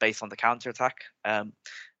to having space on the counter-attack.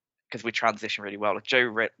 Because we transition really well. Like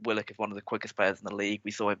Joe Willock is one of the quickest players in the league.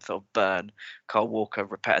 We saw him sort of burn Kyle Walker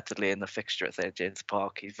repetitively in the fixture at St James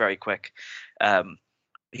Park. He's very quick.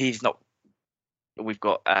 He's not. We've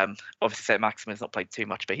got obviously St Maximin's not played too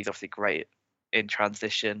much, but he's obviously great in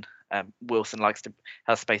transition. Wilson likes to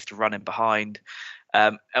have space to run in behind.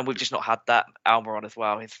 And we've just not had that. Almiron as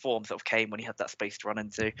well. His form sort of came when he had that space to run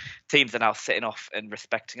into. Teams are now sitting off and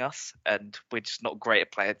respecting us, and we're just not great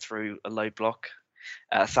at playing through a low block.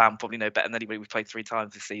 Sam probably know better than anybody. We've played 3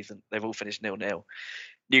 times this season. They've all finished 0-0.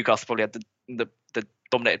 Newcastle probably had the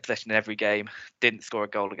dominated possession in every game, didn't score a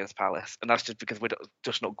goal against Palace, and that's just because we're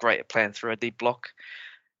just not great at playing through a deep block.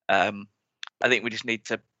 I think we just need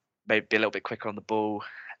to maybe be a little bit quicker on the ball.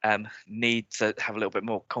 Need to have a little bit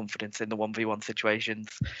more confidence in the 1v1 situations.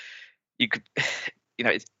 You could,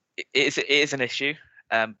 it is an issue,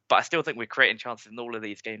 but I still think we're creating chances in all of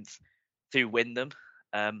these games to win them.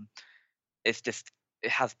 It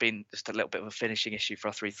has been just a little bit of a finishing issue for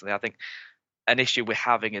us recently. I think an issue we're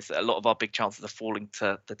having is that a lot of our big chances are falling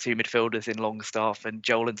to the 2 midfielders in Longstaff and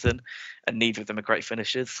Jolinton, and neither of them are great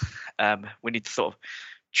finishers. We need to sort of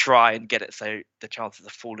try and get it so the chances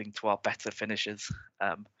are falling to our better finishers.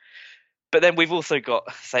 But then we've also got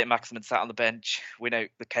St. Maximin sat on the bench. We know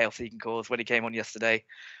the chaos he can cause. When he came on yesterday,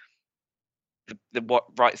 the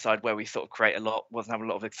right side where we sort of create a lot wasn't having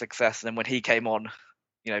a lot of success. And then when he came on,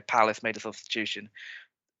 Palace made a substitution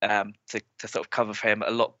to sort of cover for him.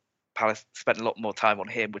 Palace spent a lot more time on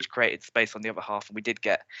him, which created space on the other half. And we did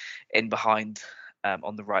get in behind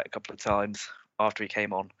on the right a couple of times after he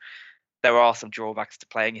came on. There are some drawbacks to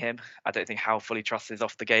playing him. I don't think how fully trusted his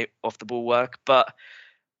off the ball work, but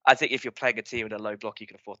I think if you're playing a team in a low block, you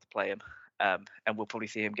can afford to play him, and we'll probably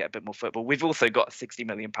see him get a bit more football. We've also got a £60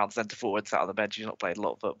 million centre forward sat on the bench who's not played a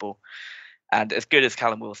lot of football, and as good as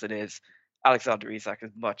Callum Wilson is, Alexander Isak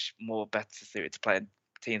is much more better suited to playing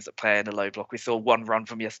teams that play in a low block. We saw one run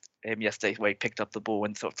from him yesterday where he picked up the ball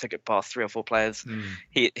and sort of took it past 3 or 4 players.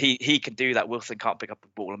 He can do that. Wilson can't pick up the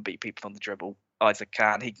ball and beat people on the dribble. Isak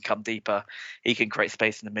can. He can come deeper. He can create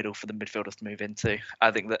space in the middle for the midfielders to move into. I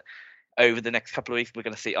think that over the next couple of weeks, we're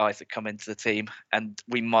going to see Isak come into the team, and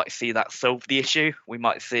we might see that solve the issue. We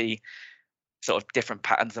might see sort of different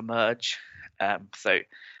patterns emerge. So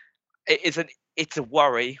it's a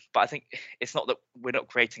worry, but I think it's not that we're not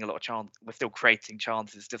creating a lot of chance. We're still creating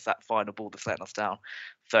chances. It's just that final ball that's letting us down.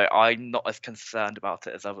 So I'm not as concerned about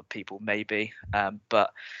it as other people may be. But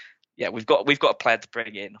yeah, we've got a player to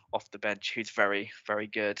bring in off the bench who's very, very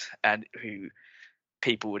good and who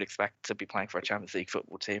people would expect to be playing for a Champions League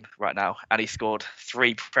football team right now. And he scored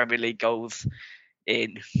 3 Premier League goals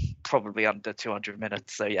in probably under 200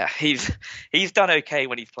 minutes. So yeah, he's done okay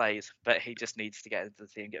when he plays, but he just needs to get into the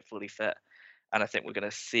team, get fully fit. And I think we're going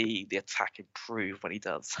to see the attack improve when he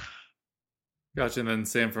does. Gotcha. And then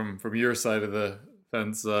Sam, from your side of the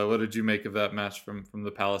fence, what did you make of that match from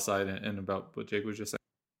the Palace side and about what Jake was just saying?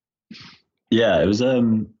 Yeah, it was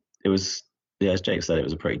as Jake said, it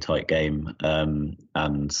was a pretty tight game.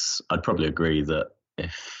 And I'd probably agree that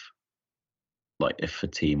if a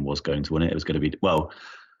team was going to win it, it was going to be, well,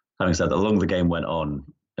 having said that, the longer the game went on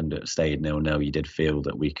and it stayed 0-0, you did feel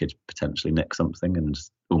that we could potentially nick something, and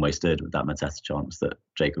almost did with that Mateta chance that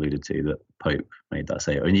Jake alluded to, that Pope made that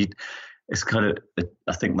save. And it's kind of,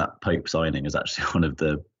 I think that Pope signing is actually one of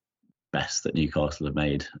the best that Newcastle have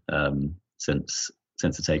made since the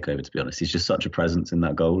takeover, to be honest. He's just such a presence in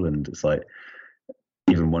that goal, and it's like,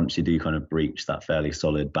 even once you do kind of breach that fairly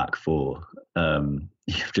solid back four,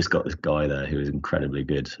 you've just got this guy there who is incredibly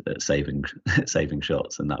good at saving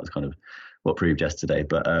shots, and that was kind of what proved yesterday.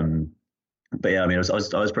 But yeah, I mean, I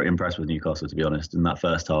was pretty impressed with Newcastle, to be honest. In that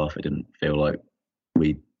first half, it didn't feel like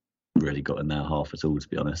we really got in their half at all, to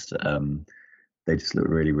be honest. They just looked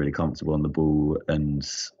really, really comfortable on the ball, and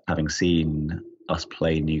having seen us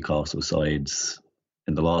play Newcastle sides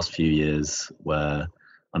in the last few years, where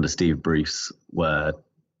under Steve Bruce, where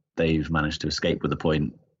they've managed to escape with a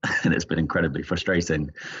point, and it's been incredibly frustrating.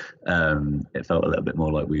 It felt a little bit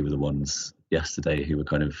more like we were the ones yesterday who were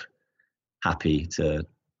kind of happy to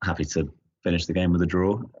finish the game with a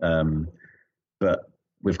draw. But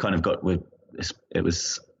we've kind of got it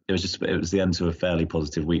was the end to a fairly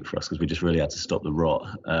positive week for us, because we just really had to stop the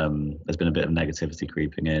rot. There's been a bit of negativity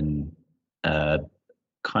creeping in.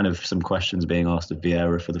 Kind of some questions being asked of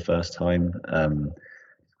Vieira for the first time,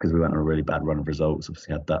 because we went on a really bad run of results.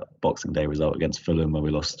 Obviously had that Boxing Day result against Fulham where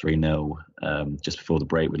we lost 3-0. Just before the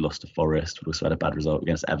break, we lost to Forest. We also had a bad result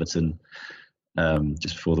against Everton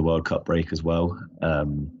just before the World Cup break as well.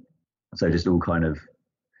 So just all kind of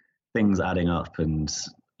things adding up, and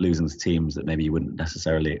losing to teams that maybe you wouldn't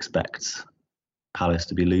necessarily expect Palace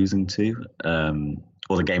to be losing to,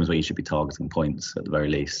 or the games where you should be targeting points at the very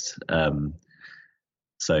least.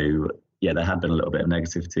 So yeah, there had been a little bit of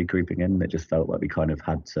negativity creeping in. It just felt like we kind of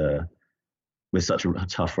had to, with such a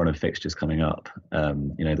tough run of fixtures coming up.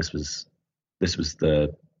 This was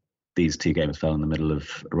the these 2 games fell in the middle of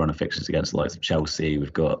a run of fixtures against the likes of Chelsea.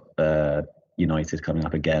 We've got United coming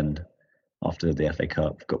up again after the FA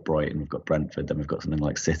Cup. We've got Brighton, we've got Brentford, then we've got something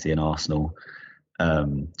like City and Arsenal.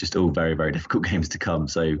 Just all very, very difficult games to come.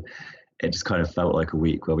 So it just kind of felt like a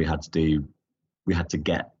week where we had to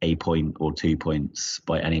get a point or 2 points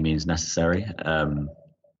by any means necessary. And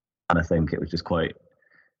I think it was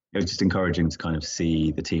just encouraging to kind of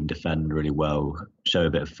see the team defend really well, show a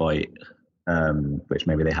bit of fight, which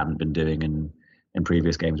maybe they hadn't been doing in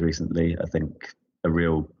previous games recently. I think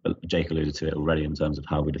Jake alluded to it already in terms of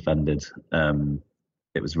how we defended.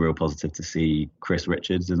 It was real positive to see Chris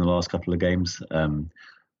Richards in the last couple of games.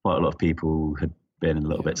 Quite a lot of people had been a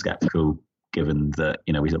little bit sceptical, given that,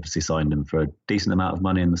 we obviously signed him for a decent amount of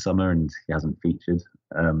money in the summer and he hasn't featured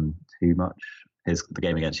too much. The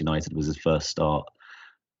game against United was his first start.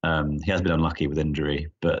 He has been unlucky with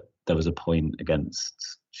injury, but there was a point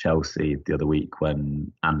against Chelsea the other week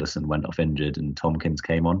when Anderson went off injured and Tompkins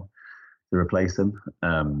came on to replace him.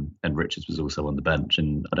 And Richards was also on the bench.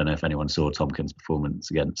 And I don't know if anyone saw Tompkins'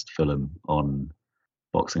 performance against Fulham on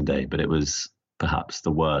Boxing Day, but it was perhaps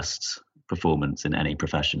the worst performance in any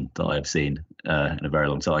profession that I have seen in a very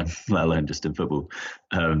long time, let alone just in football.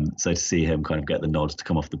 So to see him kind of get the nod to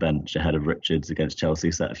come off the bench ahead of Richards against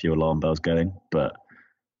Chelsea set a few alarm bells going. But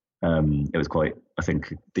it was I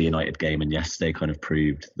think the United game and yesterday kind of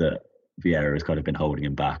proved that Vieira has kind of been holding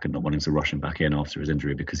him back and not wanting to rush him back in after his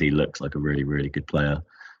injury, because he looks like a really, really good player.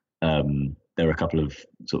 There were a couple of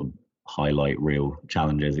sort of highlight reel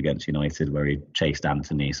challenges against United where he chased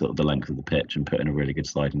Anthony sort of the length of the pitch and put in a really good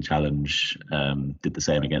sliding challenge. Did the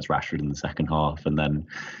same against Rashford in the second half. And then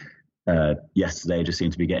yesterday just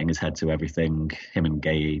seemed to be getting his head to everything. Him and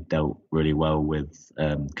Gay dealt really well with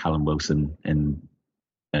Callum Wilson in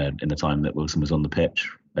the time that Wilson was on the pitch,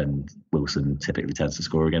 and Wilson typically tends to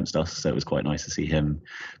score against us, so it was quite nice to see him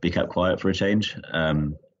be kept quiet for a change.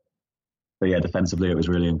 But yeah, defensively it was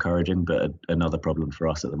really encouraging, but another problem for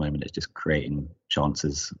us at the moment is just creating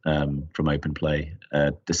chances from open play,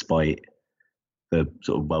 despite the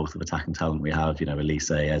sort of wealth of attacking talent we have. Elise,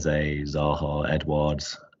 Eze, Zaha,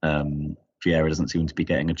 Edwards. Vieira doesn't seem to be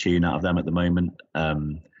getting a tune out of them at the moment.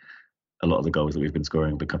 A lot of the goals that we've been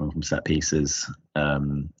scoring have been coming from set pieces.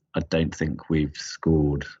 I don't think we've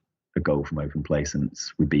scored a goal from open play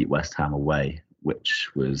since we beat West Ham away, which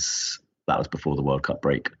was before the World Cup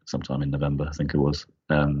break, sometime in November, I think it was,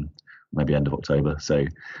 maybe end of October. So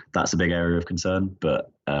that's a big area of concern.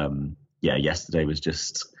 But yesterday was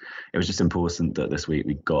just important that this week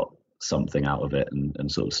we got something out of it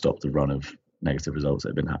and sort of stopped the run of negative results that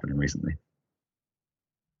have been happening recently.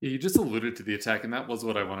 Yeah, you just alluded to the attack, and that was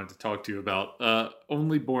what I wanted to talk to you about.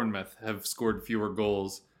 Only Bournemouth have scored fewer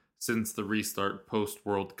goals since the restart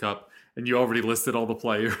post-World Cup, and you already listed all the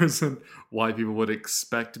players and why people would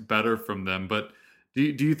expect better from them. But do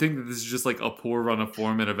you think that this is just like a poor run of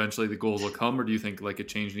form and eventually the goals will come, or do you think like a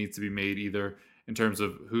change needs to be made either in terms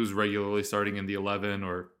of who's regularly starting in the 11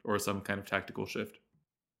 or some kind of tactical shift?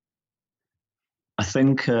 I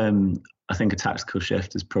think a tactical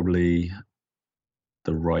shift is probably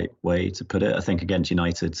the right way to put it. I think against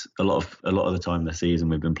United, a lot of the time this season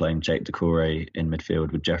we've been playing Jake Doucouré in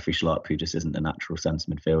midfield with Jeffrey Schlupp, who just isn't a natural centre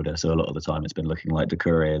midfielder. So a lot of the time it's been looking like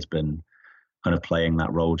Doucouré has been kind of playing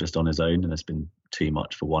that role just on his own, and it's been too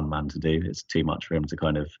much for one man to do. It's too much for him to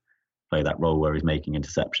kind of play that role where he's making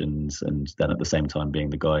interceptions and then at the same time being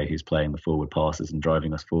the guy who's playing the forward passes and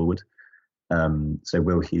driving us forward. So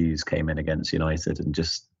Will Hughes came in against United and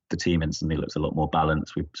just the team instantly looked a lot more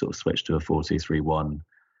balanced. We sort of switched to a 4-2-3-1.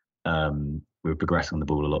 We were progressing the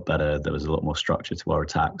ball a lot better. There was a lot more structure to our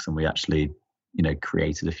attacks, and we actually,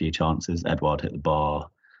 created a few chances. Edouard hit the bar.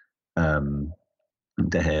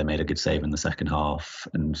 De Gea made a good save in the second half,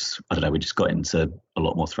 and I don't know, we just got into a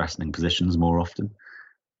lot more threatening positions more often.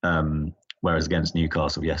 Whereas against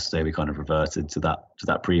Newcastle yesterday, we kind of reverted to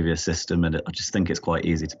that previous system, and I just think it's quite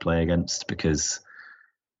easy to play against because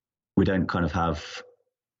we don't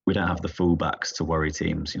have the fullbacks to worry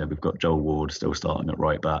teams. We've got Joel Ward still starting at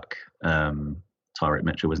right back. Tyrick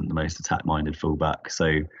Mitchell isn't the most attack-minded fullback,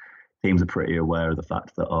 so teams are pretty aware of the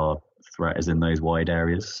fact that our threat is in those wide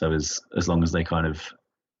areas. So as long as they kind of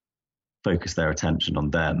focus their attention on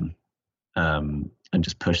them and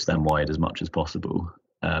just push them wide as much as possible,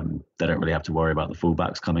 they don't really have to worry about the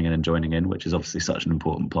fullbacks coming in and joining in, which is obviously such an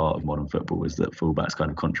important part of modern football, is that fullbacks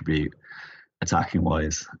kind of contribute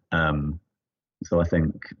attacking-wise. So I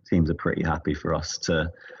think teams are pretty happy for us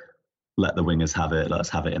to let the wingers have it. Let us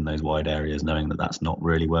have it in those wide areas, knowing that that's not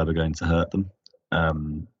really where we're going to hurt them.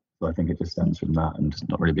 So I think it just stems from that and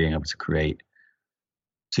not really being able to create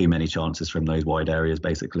too many chances from those wide areas,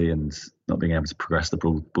 basically, and not being able to progress the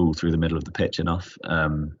ball through the middle of the pitch enough.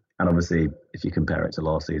 And obviously, if you compare it to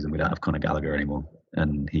last season, we don't have Conor Gallagher anymore,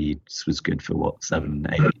 and he was good for 7,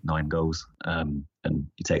 8, 9 goals. And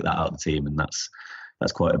you take that out of the team, and that's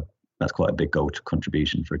quite a big goal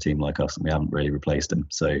contribution for a team like us, and we haven't really replaced him.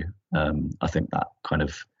 So I think that kind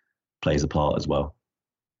of plays a part as well.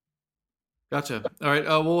 Gotcha. All right,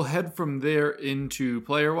 we'll head from there into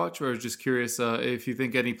Player Watch, where I was just curious if you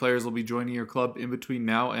think any players will be joining your club in between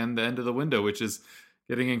now and the end of the window, which is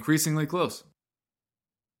getting increasingly close.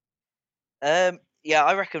 Yeah,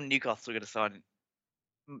 I reckon Newcastle are going to sign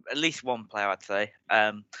at least one player, I'd say.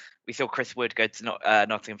 We saw Chris Wood go to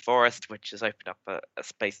Nottingham Forest, which has opened up a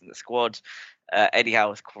space in the squad. Eddie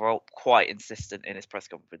Howe is quite insistent in his press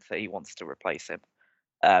conference that he wants to replace him.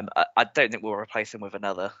 I don't think we'll replace him with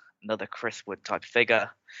another Chris Wood type figure.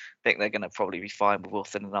 I think they're going to probably be fine with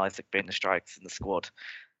Wilson and Isaac being the strikers in the squad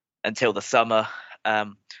until the summer.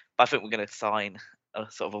 But I think we're going to sign a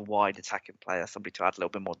sort of a wide attacking player, somebody to add a little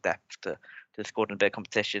bit more depth to the squad and a bit of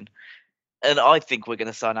competition. And I think we're going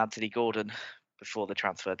to sign Anthony Gordon before the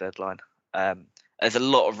transfer deadline. There's a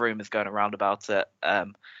lot of rumours going around about it.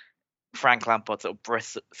 Frank Lampard sort of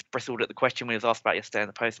bristled at the question when he was asked about yesterday in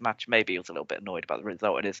the post-match. Maybe he was a little bit annoyed about the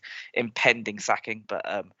result and his impending sacking, but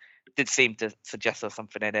did seem to suggest there's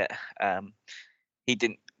something in it.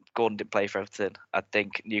 Gordon didn't play for Everton. I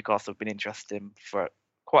think Newcastle have been interested in him for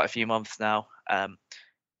quite a few months now.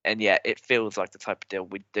 And yeah, it feels like the type of deal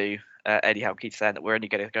we'd do. Eddie Howe keeps saying that we're only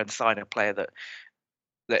going to go and sign a player that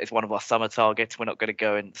is one of our summer targets. We're not going to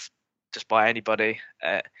go and just buy anybody.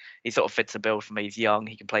 He sort of fits the bill for me. He's young.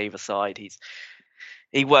 He can play either side.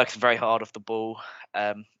 He works very hard off the ball.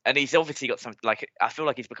 And he's obviously got something, like, I feel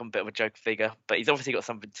like he's become a bit of a joke figure, but he's obviously got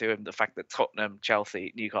something to him. The fact that Tottenham,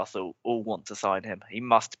 Chelsea, Newcastle all want to sign him. He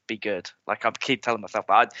must be good. Like, I keep telling myself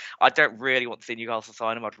that I don't really want to see Newcastle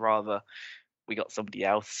sign him. I'd rather we got somebody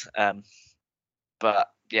else. But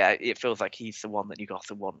yeah, it feels like he's the one that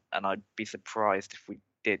Newcastle want, and I'd be surprised if we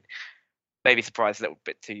did. Maybe surprised a little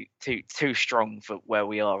bit too strong for where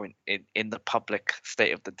we are in the public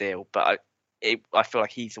state of the deal. But I feel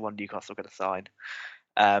like he's the one Newcastle are going to sign.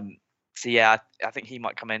 So yeah, I think he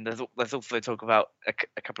might come in. There's also talk about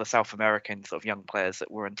a couple of South American sort of young players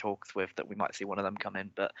that we're in talks with that we might see one of them come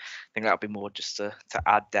in. But I think that would be more just to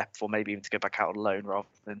add depth, or maybe even to go back out on loan rather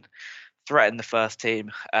than threaten the first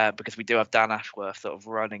team, because we do have Dan Ashworth sort of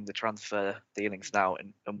running the transfer dealings now,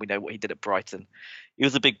 and we know what he did at Brighton. He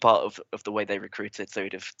was a big part of the way they recruited, so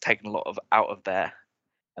he'd have taken a lot of out of there.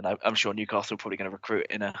 And I'm sure Newcastle are probably going to recruit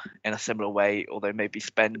in a similar way, although maybe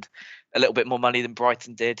spend a little bit more money than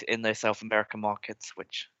Brighton did in those South American markets,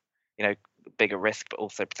 which, you know, bigger risk, but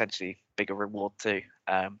also potentially bigger reward too.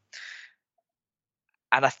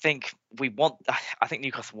 And I think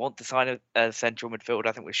Newcastle want to sign a central midfielder.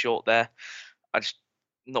 I think we're short there. I'm just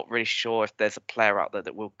not really sure if there's a player out there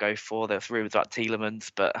that we'll go for. There's rumours about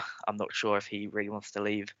Tielemans, but I'm not sure if he really wants to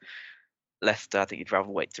leave Leicester. I think he'd rather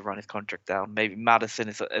wait to run his contract down. Maybe Maddison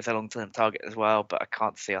is a long-term target as well, but I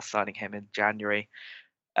can't see us signing him in January.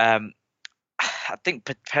 I think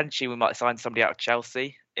potentially we might sign somebody out of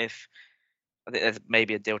Chelsea. I think there's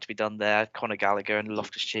maybe a deal to be done there. Conor Gallagher and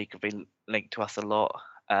Loftus-Cheek have been linked to us a lot.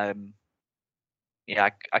 Yeah,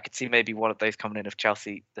 I could see maybe one of those coming in if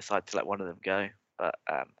Chelsea decide to let one of them go. But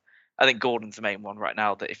I think Gordon's the main one right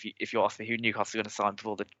now. That if you ask me who Newcastle are going to sign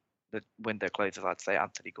before the window closes, I'd say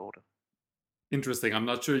Anthony Gordon. Interesting. I'm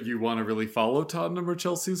not sure you want to really follow Tottenham or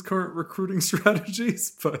Chelsea's current recruiting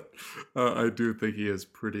strategies, but I do think he is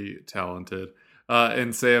pretty talented.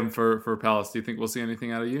 And Sam, for Palace, do you think we'll see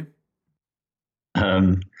anything out of you?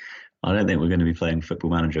 I don't think we're going to be playing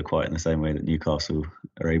Football Manager quite in the same way that Newcastle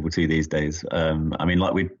are able to these days. I mean,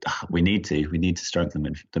 like we need to strengthen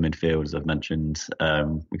the midfield, as I've mentioned.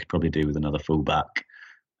 We could probably do with another fullback,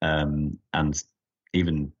 and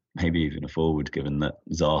maybe even a forward, given that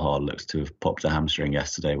Zaha looks to have popped a hamstring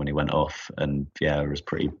yesterday when he went off, and Vieira was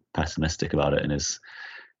pretty pessimistic about it in his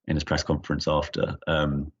press conference after.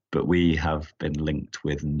 But we have been linked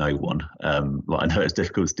with no one. I know it's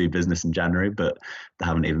difficult to do business in January, but there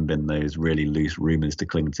haven't even been those really loose rumours to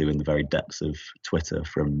cling to in the very depths of Twitter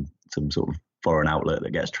from some sort of foreign outlet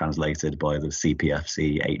that gets translated by the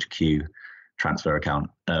CPFC HQ transfer account.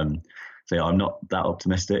 So yeah, I'm not that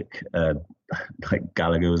optimistic. Like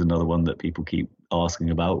Gallagher was another one that people keep asking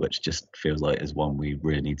about, which just feels like is one we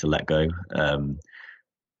really need to let go.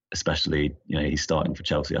 Especially, he's starting for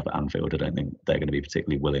Chelsea up at Anfield. I don't think they're going to be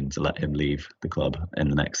particularly willing to let him leave the club in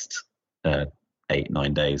the next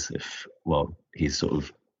 8-9 days he's sort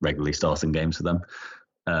of regularly starting games for them.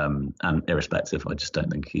 And irrespective, I just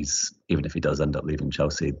don't think even if he does end up leaving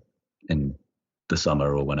Chelsea in the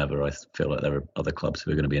summer or whenever, I feel like there are other clubs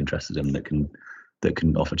who are going to be interested in that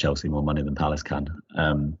can offer Chelsea more money than Palace can.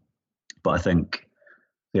 But I think,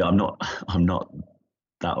 I'm not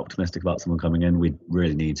that optimistic about someone coming in. We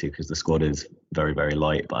really need to, because the squad is very, very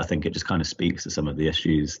light. But I think it just kind of speaks to some of the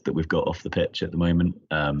issues that we've got off the pitch at the moment.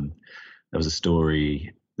 There was a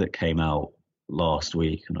story that came out last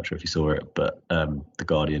week. I'm not sure if you saw it, but The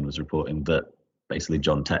Guardian was reporting that basically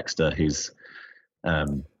John Textor, who's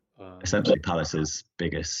essentially Palace's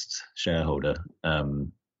biggest shareholder,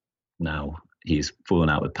 now he's fallen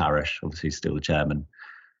out with Parish. Obviously, he's still the chairman,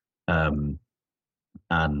 and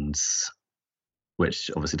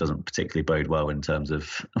which obviously doesn't particularly bode well in terms of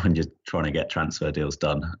when you're trying to get transfer deals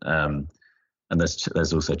done. And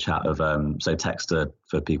there's also chat of so Textor,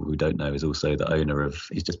 for people who don't know, is also the owner of,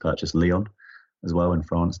 he's just purchased Lyon as well in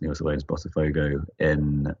France, and he also owns Botafogo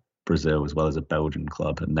in Brazil, as well as a Belgian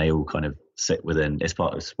club, and they all kind of sit within, it's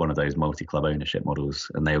one of those multi-club ownership models,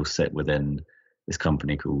 and they all sit within this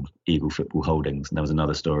company called Eagle Football Holdings. And there was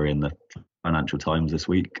another story in the Financial Times this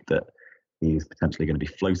week that he's potentially going to be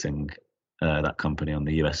floating that company on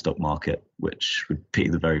the US stock market, which would be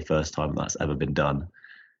the very first time that's ever been done,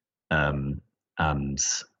 and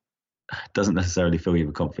doesn't necessarily fill you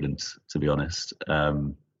with confidence, to be honest.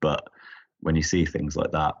 But when you see things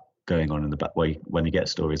like that going on in the back, when you get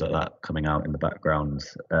stories like that coming out in the background,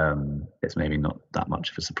 it's maybe not that much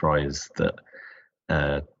of a surprise that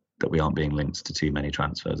we aren't being linked to too many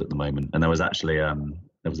transfers at the moment. And there was actually a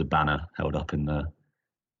banner held up in the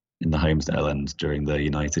Holmesdale end during the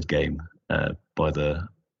United game by the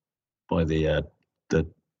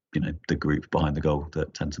group behind the goal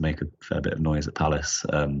that tend to make a fair bit of noise at Palace,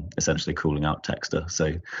 essentially calling out Textor.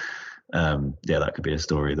 So that could be a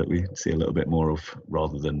story that we see a little bit more of,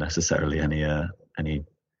 rather than necessarily any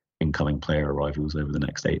incoming player arrivals over the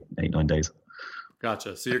next 8-9 days.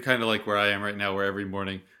 Gotcha. So you're kind of like where I am right now, where every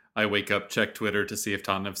morning I wake up, check Twitter to see if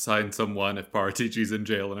Tottenham have signed someone, if Paratici's in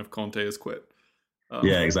jail, and if Conte has quit.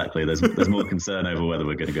 Yeah, exactly. There's more concern over whether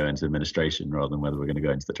we're going to go into administration rather than whether we're going to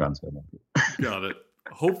go into the transfer market. Got it.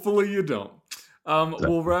 Hopefully you don't.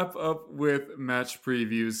 We'll wrap up with match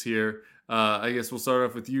previews here. I guess we'll start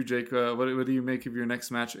off with you, Jake. What do you make of your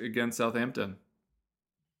next match against Southampton?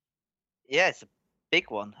 Yeah, it's a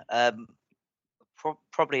big one.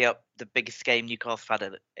 Probably the biggest game Newcastle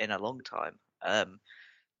had in a long time.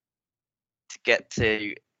 To get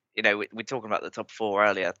to, we're talking about the top four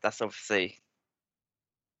earlier. That's obviously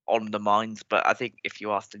on the minds, but I think if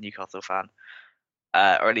you ask a Newcastle fan,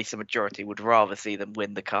 or at least a majority, would rather see them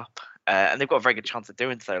win the cup, and they've got a very good chance of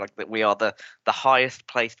doing so. Like, that, we are the highest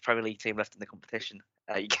placed Premier League team left in the competition.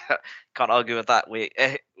 You can't argue with that.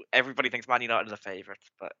 Everybody thinks Man United are the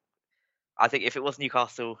favourites, but I think if it was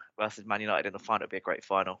Newcastle versus Man United in the final, it'd be a great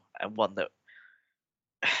final, and one that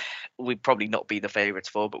we'd probably not be the favourites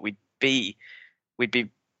for, but we'd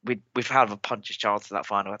have a puncher's chance in that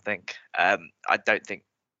final. I think.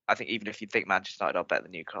 I think even if you think Manchester United are better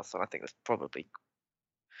than Newcastle, I think that's probably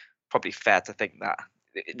fair to think that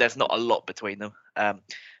there's not a lot between them. But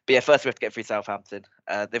yeah, first we have to get through Southampton.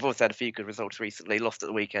 They've also had a few good results recently. Lost at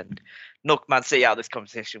the weekend, knocked Man City out of this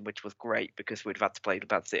competition, which was great because we'd have had to play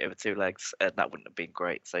Man City over two legs, and that wouldn't have been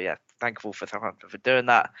great. So yeah, thankful for Southampton for doing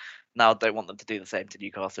that. Now don't want them to do the same to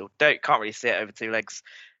Newcastle. Can't really see it over two legs.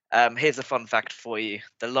 Here's a fun fact for you: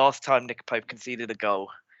 the last time Nick Pope conceded a goal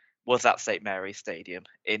was at St Mary's Stadium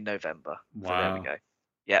in November. Wow. So there we go.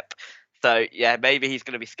 Yep. So yeah, maybe he's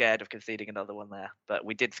going to be scared of conceding another one there, but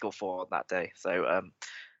we did score 4 on that day, so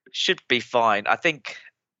should be fine. I think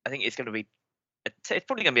it's going to be. It's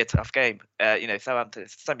probably going to be a tough game. Southampton,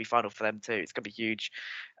 it's a semi-final for them too. It's going to be huge.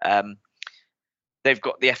 They've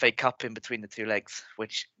got the FA Cup in between the two legs,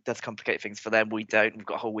 which does complicate things for them. We don't. We've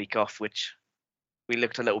got a whole week off, which we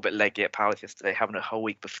looked a little bit leggy at Palace yesterday. Having a whole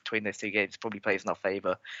week between those two games probably plays in our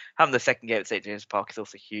favour. Having the second game at St James Park is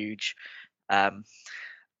also huge.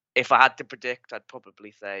 If I had to predict, I'd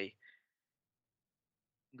probably say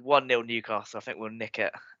 1-0 Newcastle. I think we'll nick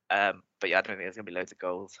it. But yeah, I don't think there's going to be loads of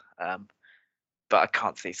goals. But I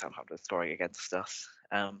can't see Southampton scoring against us.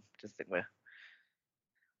 Just think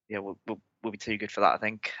we'll be too good for that, I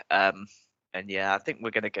think. And yeah, I think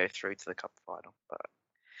we're going to go through to the cup final. But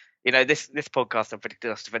this podcast, I'm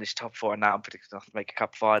predicting us to finish top 4, and now I'm predicting us to make a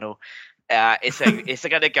cup final. It's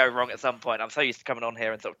going to go wrong at some point. I'm so used to coming on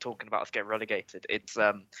here and sort of talking about us getting relegated. It's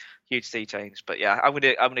huge sea change. But yeah, I'm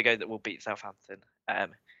gonna go that we'll beat Southampton.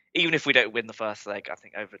 Even if we don't win the first leg, I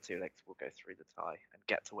think over 2 legs we'll go through the tie and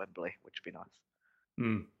get to Wembley, which would be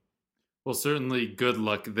nice. Well, certainly good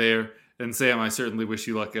luck there. And Sam, I certainly wish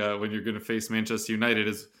you luck when you're going to face Manchester United,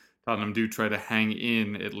 as Tottenham do try to hang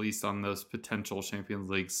in at least on those potential Champions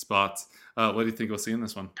League spots. What do you think we'll see in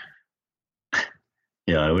this one?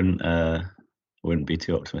 Yeah, I wouldn't be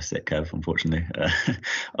too optimistic, Kev, unfortunately.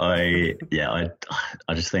 I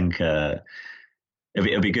just think it'll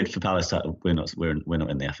be good for Palace that we're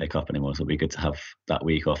not in the FA Cup anymore, so it'll be good to have that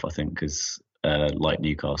week off, I think, because like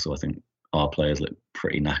Newcastle, I think our players looked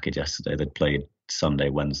pretty knackered yesterday. They'd played Sunday,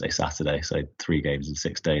 Wednesday, Saturday, so 3 games in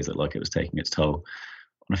 6 days. Looked like it was taking its toll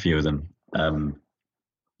on a few of them.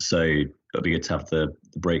 So it'll be good to have the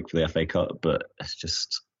break for the FA Cup, but it's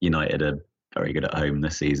just United are very good at home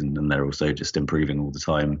this season, and they're also just improving all the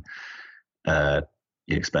time.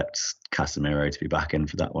 You expect Casemiro to be back in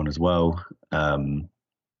for that one as well.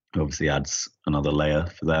 Obviously adds another layer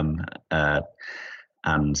for them.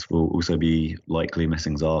 And we'll also be likely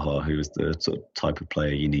missing Zaha, who is the sort of type of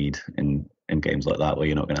player you need in games like that, where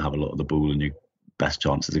you're not going to have a lot of the ball and your best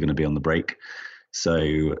chances are going to be on the break.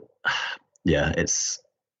 So, yeah, it's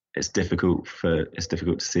difficult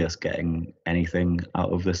to see us getting anything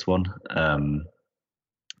out of this one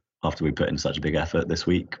after we put in such a big effort this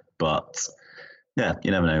week. But yeah, you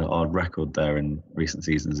never know. Our record there in recent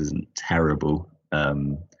seasons isn't terrible.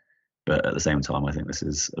 But at the same time, I think this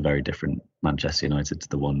is a very different Manchester United to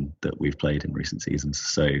the one that we've played in recent seasons.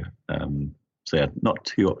 So yeah, not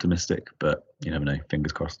too optimistic, but you never know.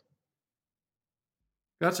 Fingers crossed.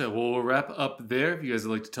 Gotcha. Well, we'll wrap up there. If you guys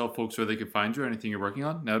would like to tell folks where they can find you or anything you're working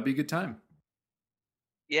on, that would be a good time.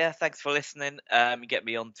 Yeah, thanks for listening. You get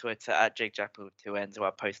me on Twitter at JakeJapper with 2 N's, where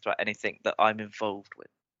I post about anything that I'm involved with.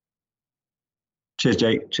 Cheers,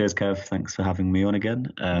 Jake. Cheers, Kev. Thanks for having me on again.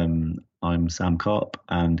 I'm Sam Karp,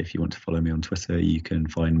 and if you want to follow me on Twitter, you can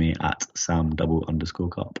find me at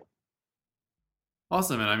Sam_Karp.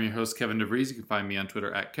 Awesome, and I'm your host, Kevin DeVries. You can find me on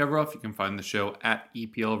Twitter at Kevroff. You can find the show at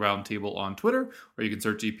EPL Roundtable on Twitter, or you can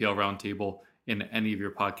search EPL Roundtable in any of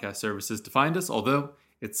your podcast services to find us, although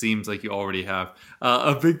it seems like you already have.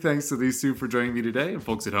 A big thanks to these two for joining me today, and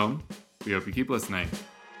folks at home, we hope you keep listening.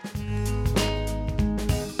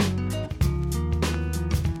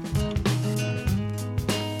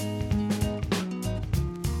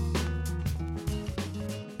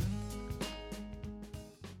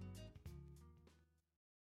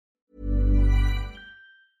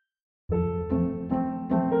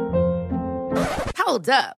 Hold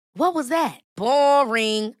up. What was that?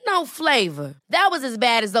 Boring. No flavor. That was as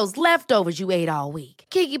bad as those leftovers you ate all week.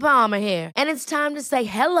 Keke Palmer here, and it's time to say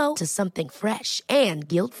hello to something fresh and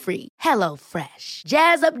guilt-free. Hello Fresh.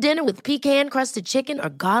 Jazz up dinner with pecan-crusted chicken or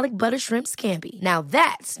garlic butter shrimp scampi. Now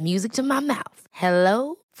that's music to my mouth.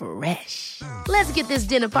 Hello Fresh. Let's get this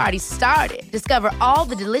dinner party started. Discover all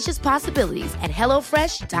the delicious possibilities at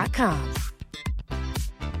HelloFresh.com.